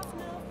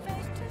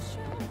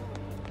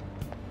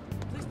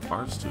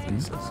 Art student,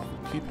 he says,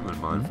 keep him in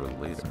mind for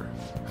later.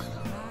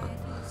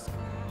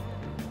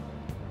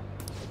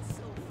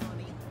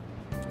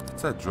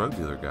 It's that drug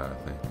dealer guy, I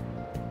think.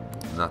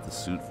 Not the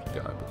suit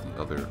guy, but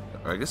the other.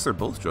 I guess they're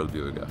both drug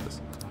dealer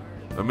guys.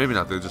 Or maybe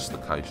not, they're just the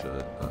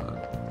Kaisha.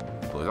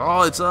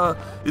 Oh,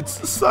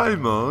 it's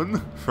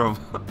Simon from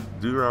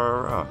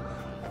Durarara.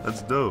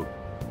 That's dope.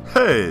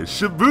 Hey,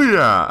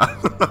 Shibuya!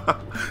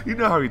 You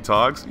know how he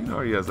talks. You know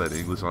how he has that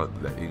English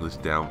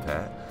down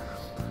pat.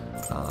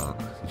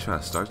 You trying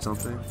to start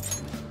something?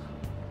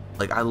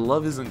 Like, I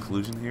love his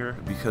inclusion here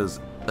because,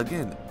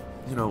 again,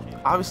 you know,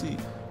 obviously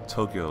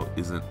Tokyo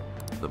isn't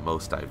the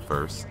most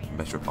diverse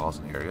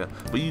metropolitan area,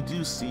 but you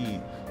do see,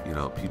 you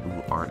know, people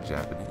who aren't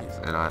Japanese,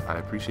 and I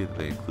appreciate that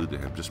they included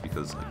him just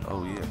because, like,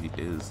 oh yeah, he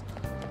is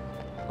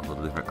a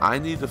little different. I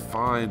need to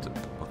find.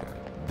 Okay,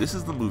 this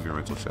is the movie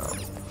rental shop.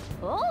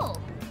 Oh.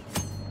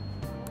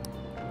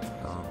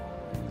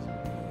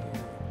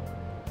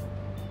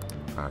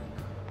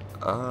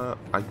 Alright.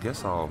 I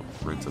guess I'll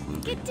rent a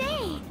movie. Good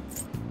day.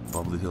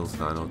 Bubbly Hills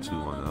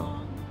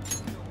 90210.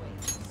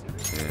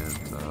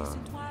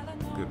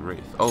 And good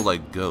Wraith. Oh,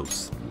 like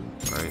Ghosts,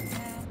 right?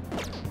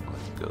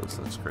 Like Ghosts.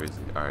 That's crazy.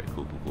 All right,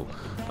 cool.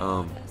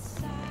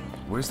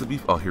 Where's the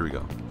beef? Oh, here we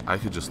go. I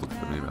could just look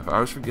at the mini map. I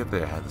always forget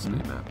they had this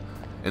mini map,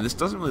 and this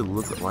doesn't really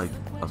look like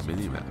a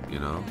mini map, you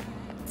know?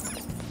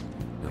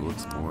 It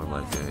looks more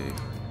like a.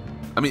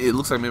 I mean, it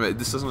looks like mini map.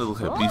 This doesn't really look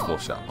like a beef bowl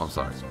shop. I'm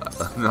sorry,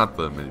 not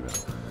the mini map.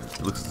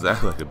 It looks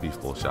exactly like a beef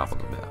bowl shop on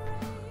the map.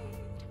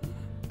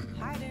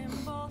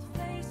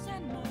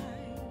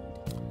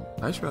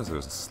 I just realized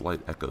there's a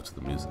slight echo to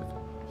the music.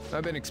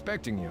 I've been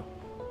expecting you.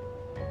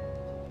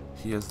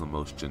 He has the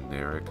most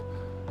generic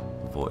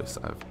voice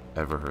I've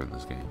ever heard in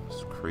this game.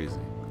 It's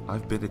crazy.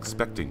 I've been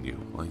expecting you.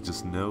 Like,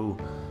 just no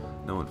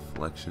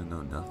inflection,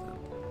 no nothing.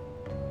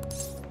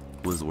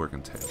 What does the work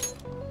entail?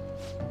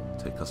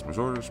 Take customers'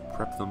 orders,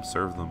 prep them,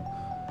 serve them,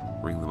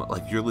 Ring them up.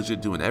 Like, you're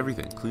legit doing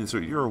everything. Clean sir,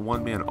 you're a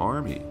one-man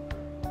army.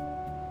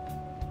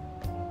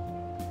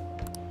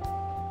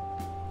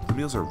 The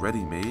meals are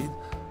ready made.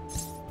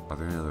 Are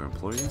there any other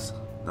employees?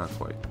 Not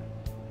quite.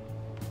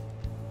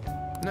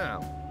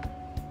 Now.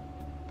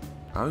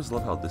 I always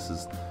love how this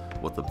is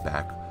what the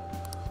back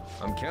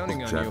I'm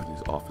counting on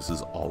Japanese you.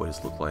 offices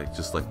always look like.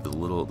 Just like the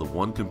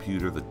one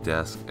computer, the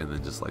desk, and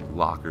then just like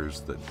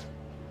lockers that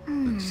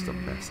just a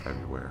mess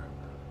everywhere.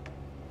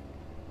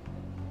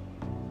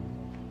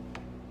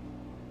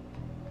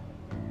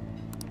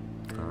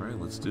 Alright,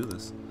 let's do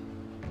this.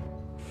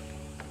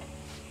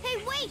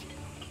 Hey, wait!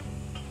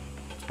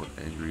 What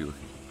angry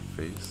looking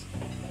face.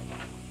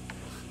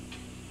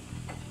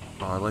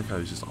 Oh, I like how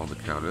he's just on the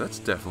counter. That's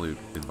definitely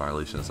in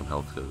violation of some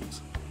health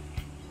codes.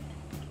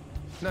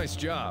 Nice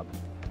job.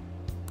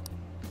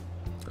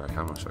 Alright,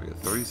 how much do I get?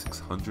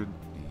 3,600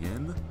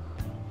 yen?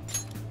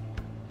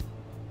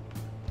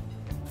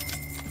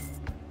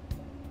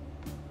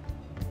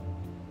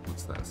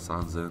 What's that?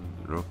 Sanzen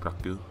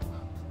Rokaku?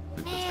 I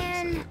think that's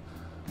how you say it.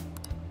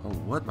 Oh,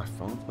 what? My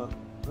phone's about...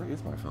 Where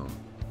is my phone?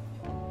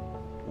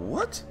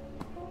 What?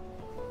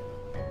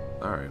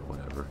 Alright,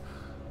 whatever.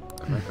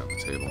 I'm back on the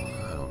table.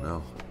 I don't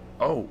know.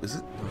 Oh, is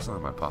it? No, it's not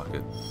in my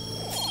pocket.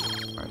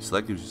 Alright, so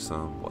that gives you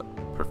some, what,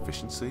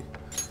 proficiency?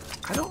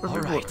 I don't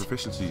remember what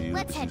proficiency you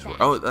use for.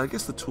 Oh, I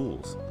guess the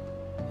tools.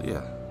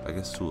 Yeah, I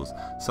guess tools.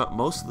 So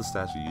most of the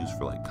stats you use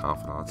for like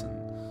confidants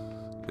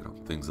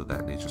and things of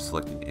that nature,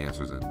 selecting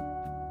answers in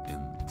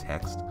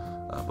text.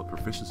 But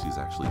proficiency is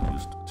actually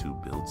used to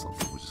build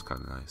something, which is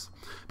kind of nice.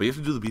 But you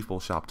have to do the beef bowl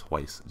shop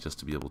twice just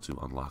to be able to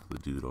unlock the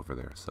dude over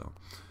there. So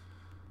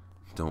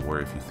don't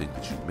worry if you think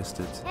that you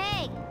missed it.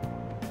 Hey!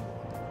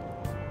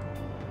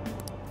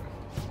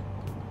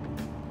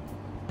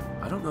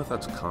 I don't know if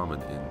that's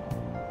common in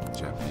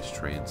Japanese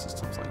train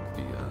systems, like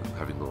the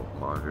having little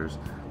monitors.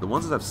 The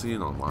ones that I've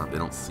seen online, they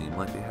don't seem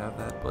like they have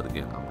that, but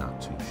again, I'm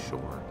not too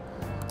sure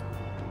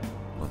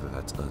whether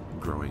that's a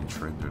growing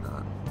trend or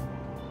not.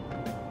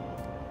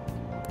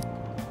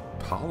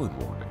 Pollen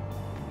warning.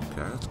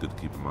 Okay, that's good to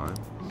keep in mind.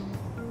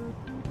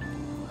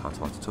 Hot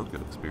to Tokyo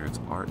experience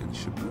art in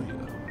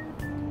Shibuya.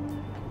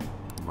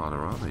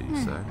 Madarame, you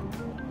say?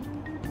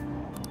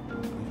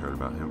 We heard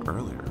about him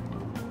earlier.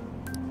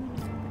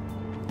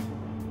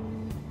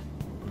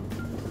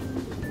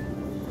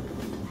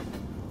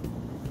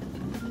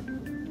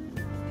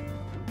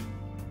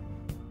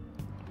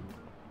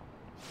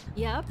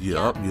 Yep.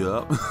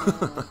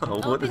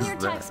 What Open is your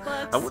that?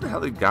 textbooks. I wonder how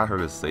they got her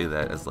to say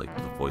that as like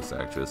the voice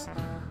actress.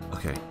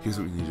 Okay, here's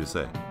what we need you to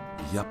say.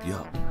 Yup.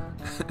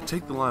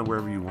 Take the line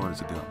wherever you want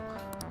it to go.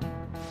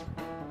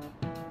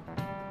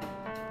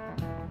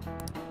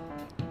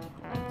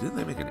 Didn't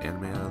they make an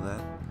anime out of that?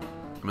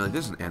 I mean, like,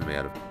 there's an anime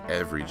out of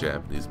every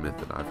Japanese myth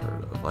that I've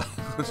heard of. Like,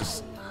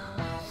 just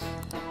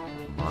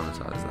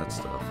monetize that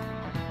stuff.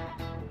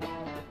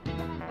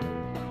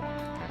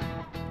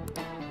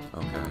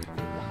 Okay.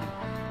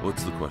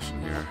 What's the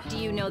question here? Do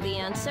you know the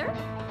answer?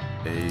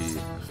 A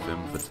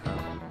femme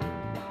fatale.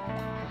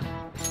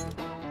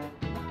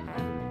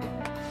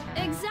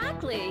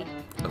 Exactly.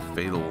 A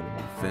fatal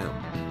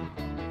femme.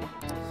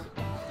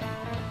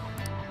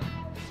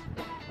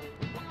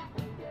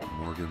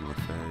 Morgan Le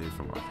Fay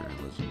from Arthurian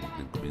Legend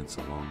and Queen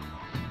Salome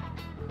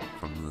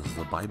from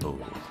the Bible.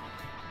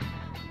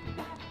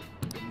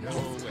 No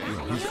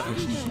way. He's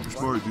actually super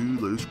smart,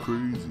 dude. Like, it's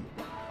crazy.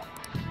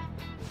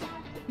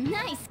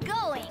 Nice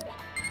going!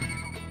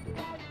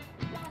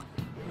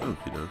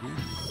 Okie dokie.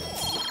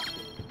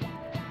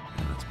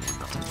 Yeah, that's more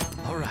knowledge.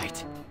 All right.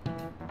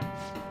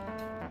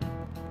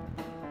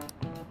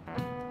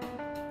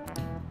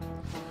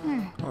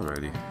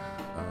 Alrighty.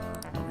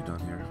 Are we done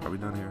here? Are we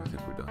done here? I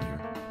think we're done here.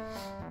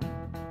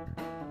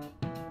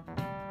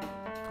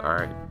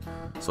 Alright.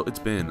 So it's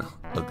been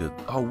a good...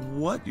 Oh,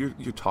 what? You're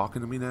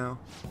talking to me now?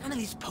 None of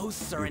these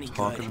posts are any good.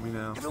 Talking to me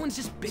now? Everyone's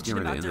just Let's bitching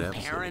get ready about to end their the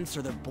episode. parents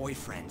or their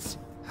boyfriends.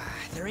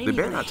 There ain't They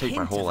better even not a take my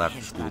hint whole of after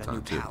hint school about a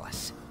new time, too.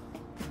 palace.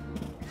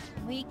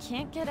 We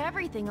can't get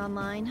everything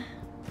online.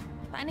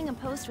 Finding a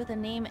post with a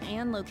name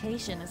and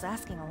location is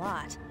asking a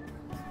lot.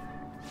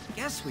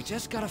 Guess we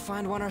just gotta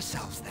find one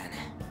ourselves then.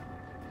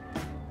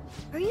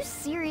 Are you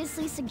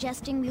seriously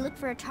suggesting we look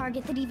for a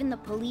target that even the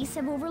police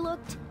have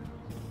overlooked?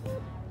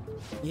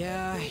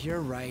 Yeah, you're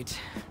right.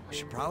 We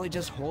should probably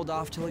just hold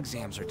off till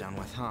exams are done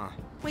with, huh?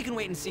 We can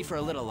wait and see for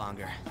a little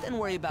longer, then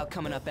worry about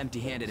coming up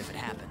empty-handed if it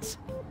happens.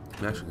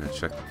 I'm actually gonna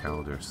check the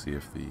calendar,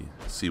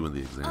 see when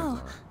the exams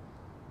are.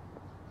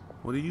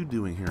 What are you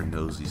doing here,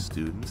 nosy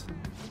student?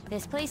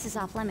 This place is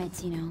off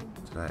limits, you know.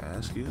 Did I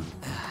ask you?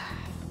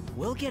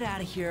 We'll get out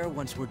of here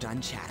once we're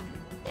done chatting.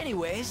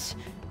 Anyways,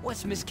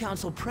 what's Miss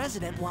Council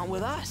President want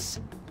with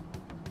us?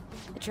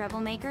 The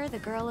troublemaker, the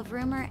girl of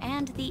rumor,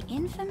 and the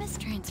infamous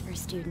transfer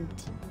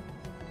student.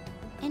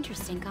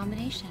 Interesting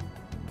combination.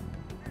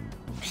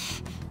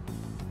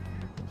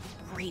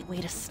 Great way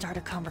to start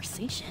a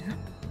conversation.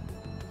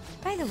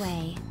 By the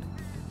way,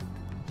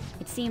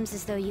 it seems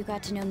as though you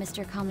got to know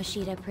Mr.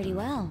 Kamoshida pretty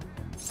well.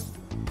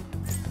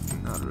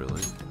 Not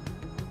really.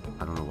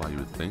 I don't know why you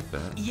would think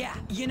that. Yeah,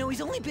 you know,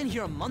 he's only been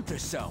here a month or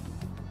so.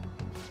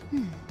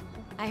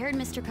 I heard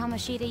Mr.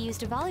 Kamoshida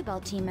used a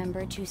volleyball team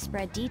member to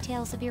spread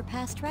details of your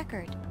past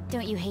record.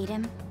 Don't you hate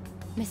him?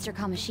 Mr.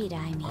 Kamoshida,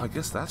 I mean. Oh, I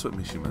guess that's what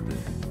Mishima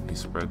did. He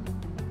spread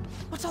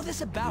What's all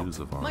this about? news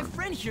of My our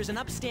friend here's an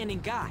upstanding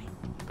guy.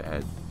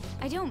 bad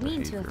I don't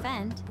mean to behavior.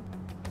 offend.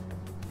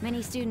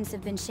 Many students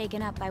have been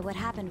shaken up by what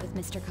happened with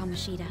Mr.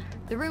 Kamoshida.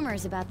 The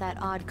rumors about that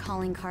odd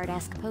calling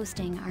card-esque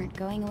posting aren't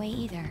going away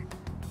either.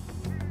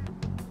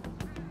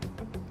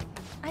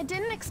 I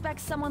didn't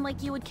expect someone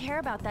like you would care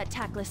about that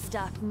tactless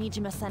stuff,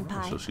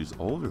 Nijima-senpai. So she's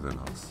older than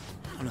us.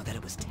 I don't know that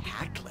it was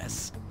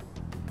tactless.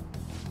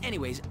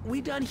 Anyways,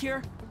 we done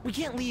here? We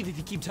can't leave if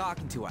you keep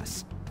talking to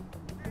us.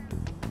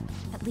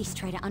 At least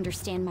try to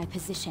understand my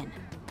position.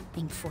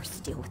 Being forced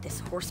to deal with this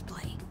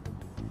horseplay.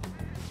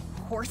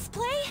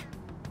 Horseplay?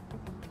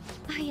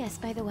 Ah yes,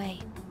 by the way.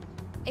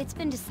 It's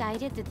been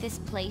decided that this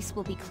place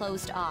will be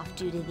closed off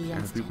due to the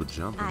And people incident.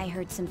 jumping. I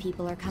heard some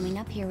people are coming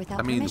up here without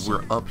I mean, permission.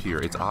 we're up here.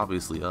 It's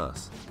obviously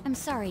us. I'm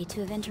sorry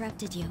to have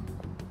interrupted you.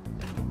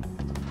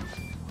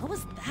 What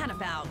was that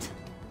about?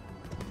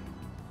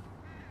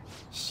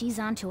 She's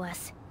onto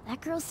us.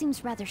 That girl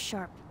seems rather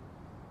sharp.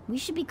 We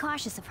should be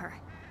cautious of her.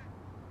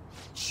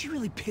 She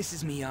really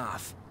pisses me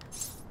off.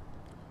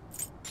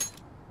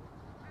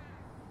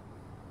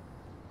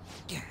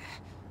 Yeah,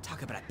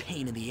 talk about a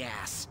pain in the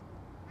ass.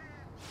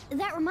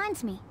 That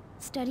reminds me,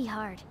 study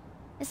hard.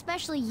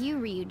 Especially you,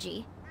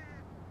 Ryuji.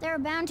 There are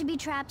bound to be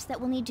traps that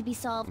will need to be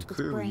solved with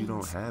Clearly brains. you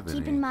don't have Keep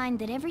any. in mind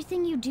that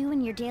everything you do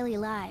in your daily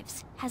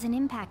lives has an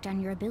impact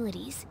on your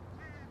abilities.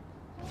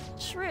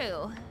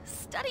 True.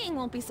 Studying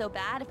won't be so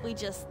bad if we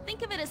just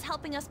think of it as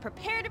helping us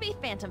prepare to be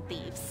phantom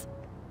thieves.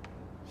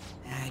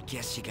 I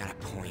guess you got a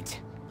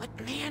point. But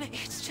man,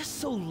 it's just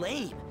so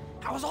lame.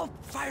 I was all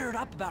fired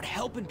up about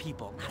helping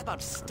people, not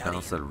about studying.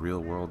 Balance that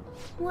real world.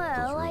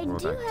 Well, I real-world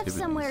do have activities.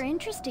 somewhere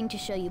interesting to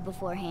show you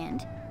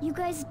beforehand. You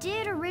guys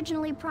did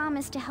originally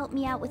promise to help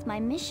me out with my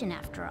mission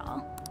after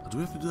all. Do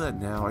we have to do that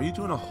now? Are you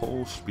doing a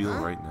whole spiel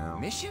right now?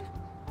 Mission?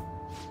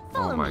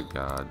 Follow Oh my me.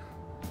 god.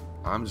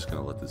 I'm just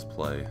gonna let this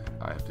play.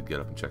 I have to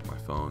get up and check my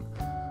phone.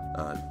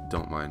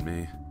 Don't mind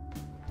me.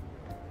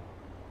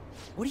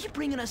 What are you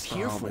bringing us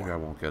here Oh, maybe I for?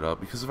 won't get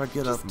up because if I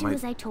get Just up, do I might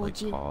as I told like,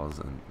 you. pause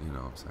and you know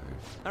what I'm saying.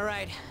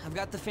 Alright, I've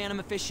got the Phantom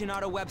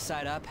Aficionado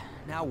website up.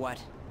 Now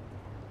what?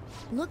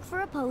 Look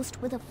for a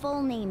post with a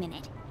full name in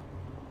it.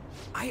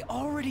 I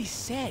already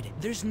said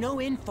there's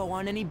no info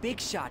on any big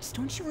shots,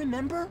 don't you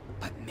remember?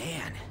 But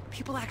man,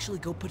 people actually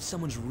go put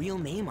someone's real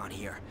name on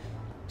here.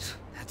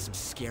 That's some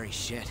scary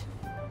shit.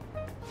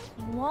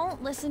 You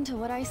won't listen to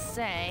what I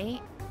say.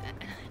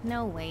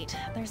 No, wait.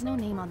 There's no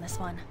name on this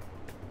one.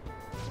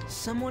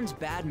 Someone's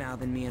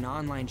bad-mouthing me in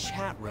online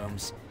chat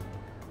rooms.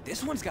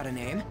 This one's got a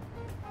name.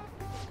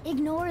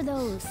 Ignore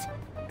those.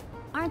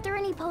 Aren't there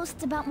any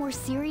posts about more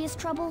serious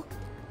trouble?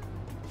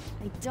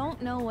 I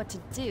don't know what to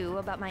do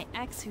about my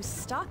ex who's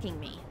stalking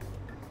me.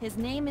 His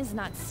name is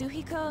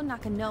Natsuhiko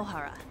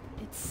Nakanohara.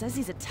 It says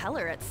he's a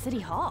teller at City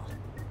Hall.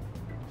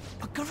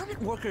 A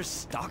government worker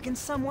stalking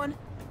someone?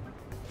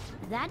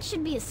 That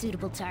should be a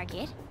suitable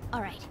target.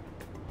 Alright.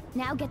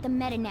 Now get the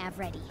meta-nav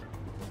ready.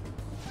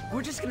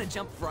 We're just gonna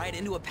jump right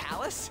into a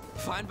palace?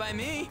 Fine by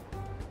me.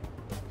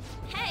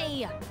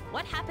 Hey!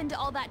 What happened to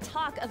all that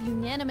talk of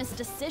unanimous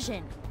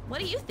decision? What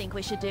do you think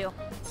we should do?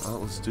 Oh,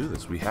 let's do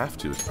this. We have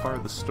to. It's part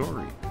of the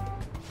story.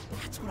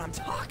 That's what I'm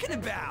talking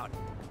about.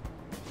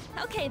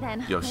 Okay then,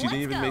 Yo, she let's didn't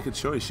even go. make a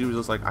choice. She was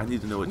just like, I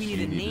need to know what We she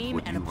need a needed, name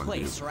what and you a want to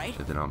place, do, right?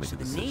 and then I'll make So a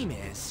the decision. name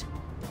is...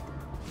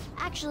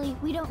 Actually,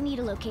 we don't need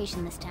a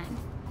location this time.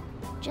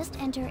 Just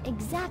enter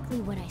exactly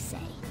what I say.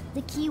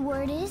 The key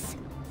word is...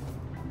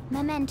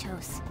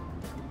 mementos.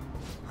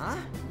 Huh?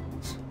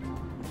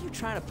 What are you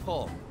trying to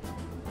pull?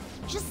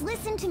 Just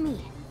listen to me.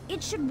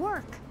 It should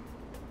work.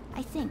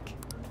 I think.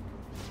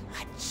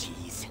 Ah,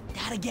 jeez.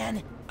 That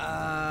again?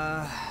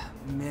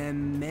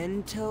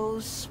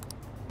 Mementos?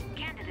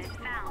 Candidate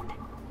found.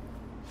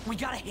 We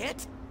got a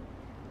hit?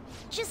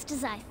 Just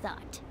as I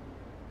thought.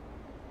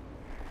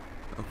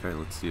 Okay,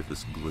 let's see if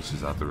this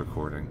glitches out the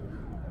recording.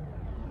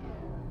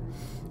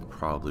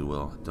 Probably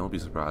will. Don't be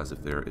surprised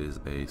if there is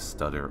a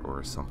stutter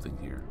or something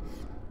here.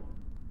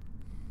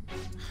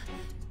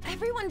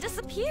 Everyone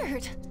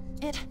disappeared.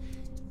 It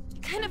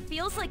kind of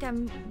feels like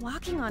I'm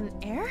walking on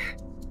air.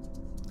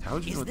 How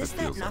would you know Is what this that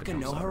that feels like?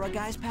 I'm sorry. Nakanohara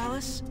guy's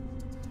palace?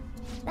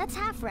 That's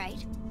half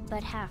right,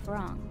 but half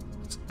wrong.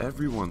 It's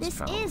everyone's This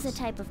palace. is a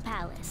type of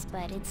palace,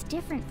 but it's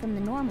different from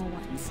the normal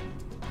ones.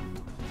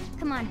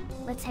 Come on,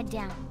 let's head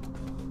down.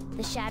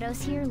 The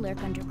shadows here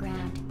lurk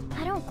underground.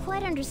 I don't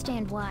quite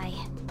understand why.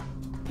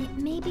 It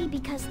may be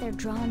because they're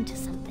drawn to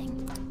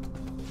something.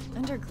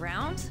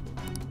 Underground?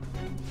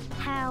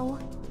 How?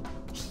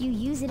 You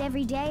use it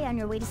every day on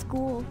your way to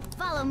school.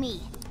 Follow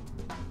me.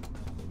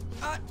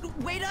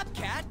 Wait up,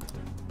 cat!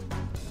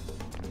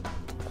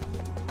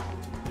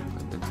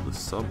 And into the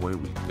subway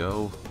we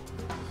go.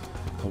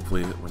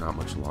 Hopefully we're not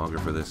much longer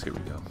for this. Here we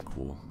go.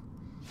 Cool.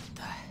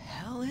 The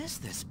hell is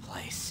this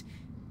place?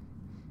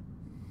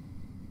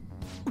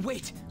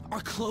 Wait,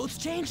 Our clothes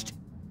changed?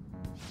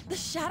 The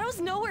shadows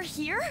know we're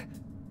here?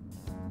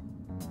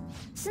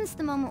 Since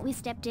the moment we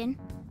stepped in,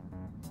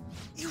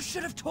 You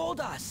should have told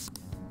us!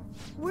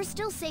 we're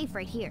still safe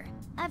right here.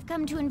 I've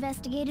come to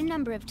investigate a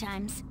number of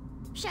times.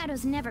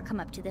 Shadows never come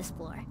up to this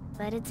floor,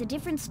 but it's a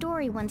different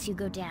story once you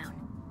go down.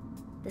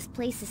 This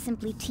place is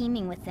simply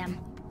teeming with them.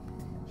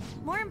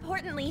 More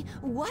importantly,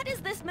 what is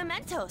this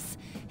mementos?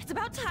 It's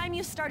about time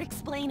you start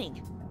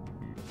explaining.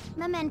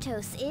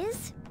 Mementos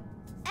is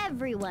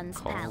everyone's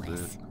Called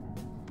palace. it.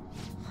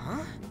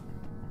 Huh?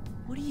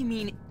 What do you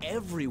mean,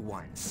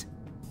 everyone's?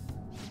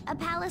 A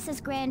palace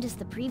as grand as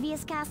the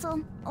previous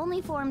castle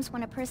only forms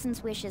when a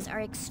person's wishes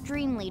are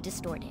extremely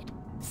distorted.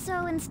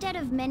 So instead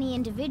of many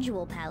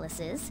individual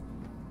palaces,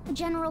 the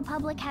general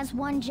public has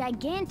one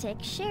gigantic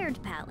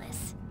shared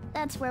palace.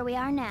 That's where we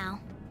are now.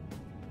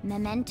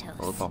 Mementos.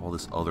 I love how all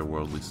this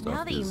otherworldly stuff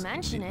Now that you is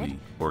mention it, neatly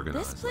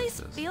organized this place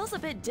like this. feels a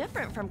bit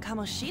different from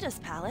Kamoshida's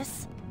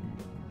palace.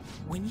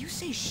 When you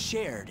say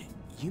shared,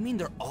 you mean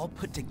they're all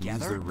put These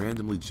together? are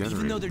randomly generated.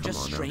 Even though they're Come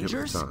just on now, give it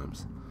strangers?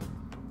 times.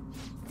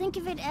 Think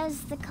of it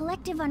as the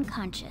collective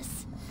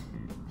unconscious.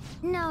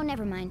 No,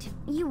 never mind.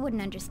 You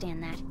wouldn't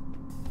understand that.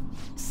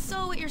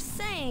 So what you're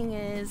saying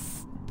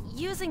is,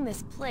 using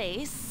this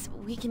place,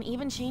 we can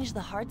even change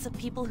the hearts of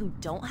people who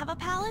don't have a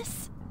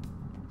palace?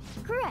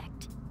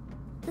 Correct.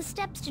 The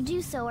steps to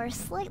do so are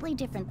slightly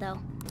different, though.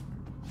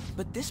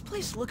 But this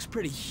place looks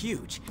pretty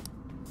huge.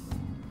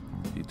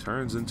 He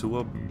turns into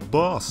a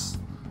boss.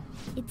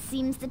 It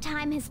seems the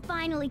time has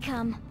finally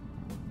come.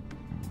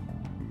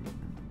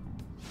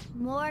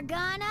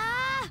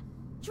 Morgana!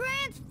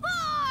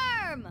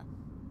 Transform!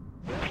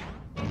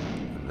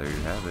 And there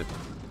you have it.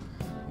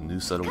 New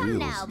set of Come wheels.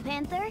 now,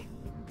 Panther.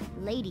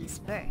 Ladies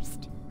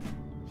first.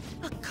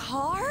 A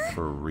car?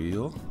 For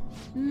real?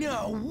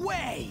 No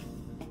way!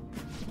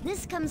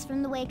 This comes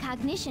from the way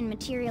cognition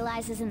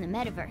materializes in the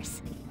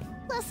metaverse.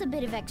 Plus a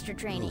bit of extra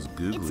training. Those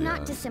googly It's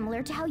not eyes.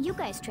 dissimilar to how you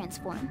guys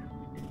transform.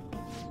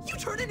 You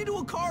turned it into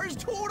a car is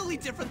totally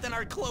different than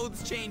our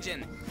clothes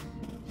changing.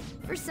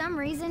 For some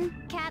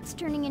reason, cats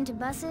turning into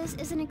buses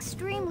is an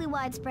extremely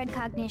widespread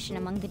cognition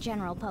among the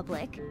general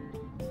public.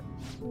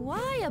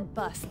 Why a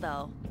bus,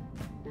 though?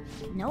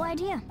 No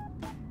idea.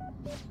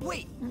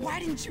 Wait, why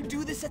didn't you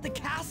do this at the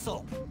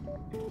castle?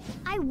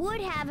 I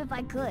would have if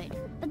I could,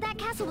 but that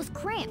castle was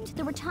cramped.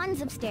 There were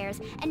tons of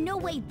stairs, and no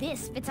way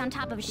this fits on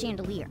top of a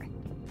chandelier.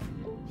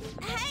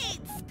 Hey,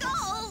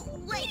 Skull!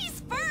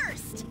 Ladies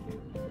first!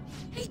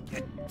 Hey,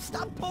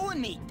 stop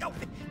pulling me! Oh,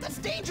 that's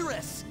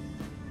dangerous!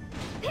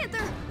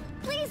 Panther,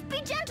 please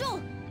be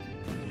gentle!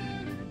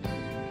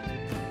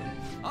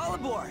 All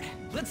aboard!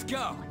 Let's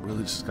go!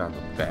 Really just got in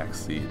the back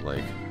seat,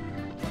 like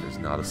there's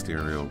not a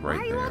steering wheel right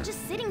Why are you there. all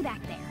just sitting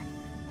back there?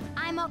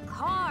 I'm a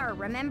car,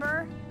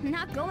 remember? I'm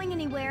not going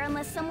anywhere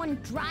unless someone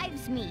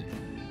drives me.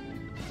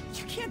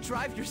 You can't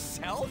drive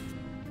yourself?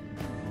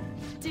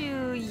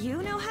 Do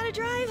you know how to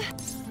drive?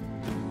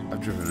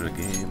 I've driven in a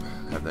game,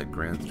 have that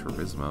Gran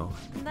Turismo.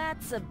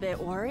 That's a bit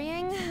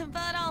worrying,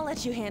 but I'll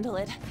let you handle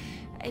it.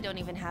 I don't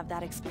even have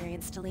that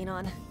experience to lean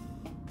on.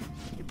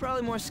 You're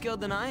probably more skilled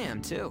than I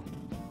am, too.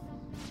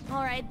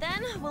 All right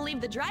then, we'll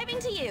leave the driving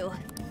to you.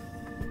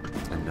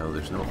 And no,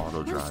 there's no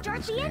auto Now drive start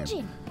in this the game.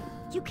 engine.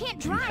 You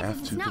can't You drive have if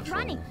it's to not control.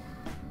 running.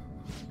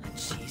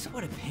 Jeez,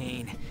 what a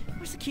pain.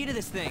 Where's the key to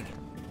this thing?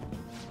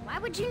 Why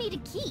would you need a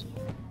key?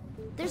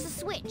 There's a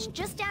switch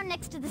just down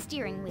next to the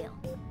steering wheel.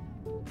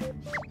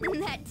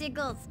 That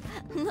tickles.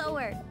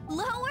 Lower,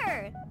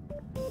 lower!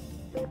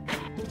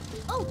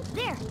 Oh,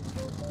 there!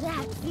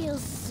 That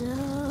feels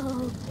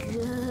so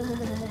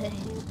good.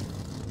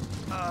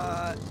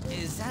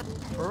 Is that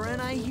purring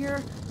I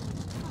hear?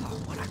 Oh,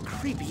 what a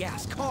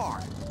creepy-ass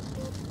car.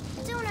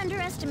 Don't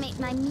underestimate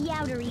my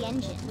meowdery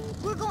engine.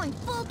 We're going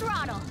full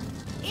throttle.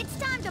 It's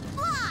time to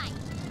fly!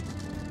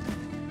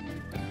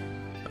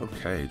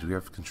 Okay, do we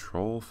have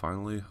control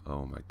finally?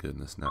 Oh my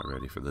goodness, not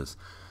ready for this.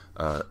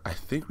 I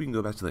think we can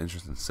go back to the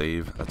entrance and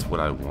save. That's what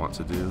I want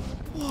to do.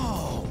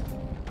 Whoa!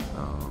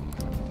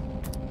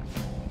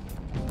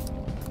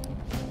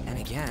 And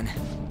again.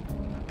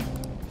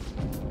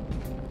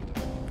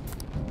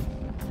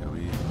 Can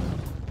we...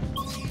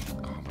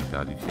 Oh my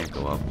god, you can't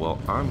go up. Well,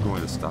 I'm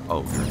going to stop.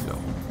 Oh, here we go.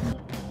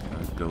 Can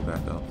I go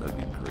back up? That'd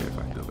be great if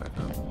I can go back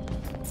up.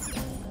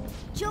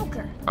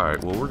 Joker.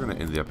 Alright, well, we're going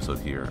to end the episode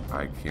here.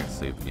 I can't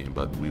save the game,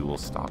 but we will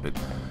stop it.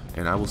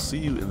 And I will see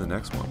you in the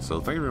next one.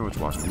 So thank you very much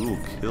for watching. We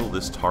will kill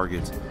this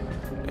target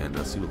and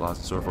see what lies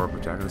in store for our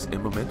protagonist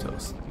in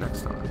Mementos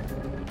next time.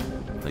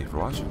 Thank you for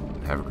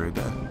watching. Have a great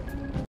day.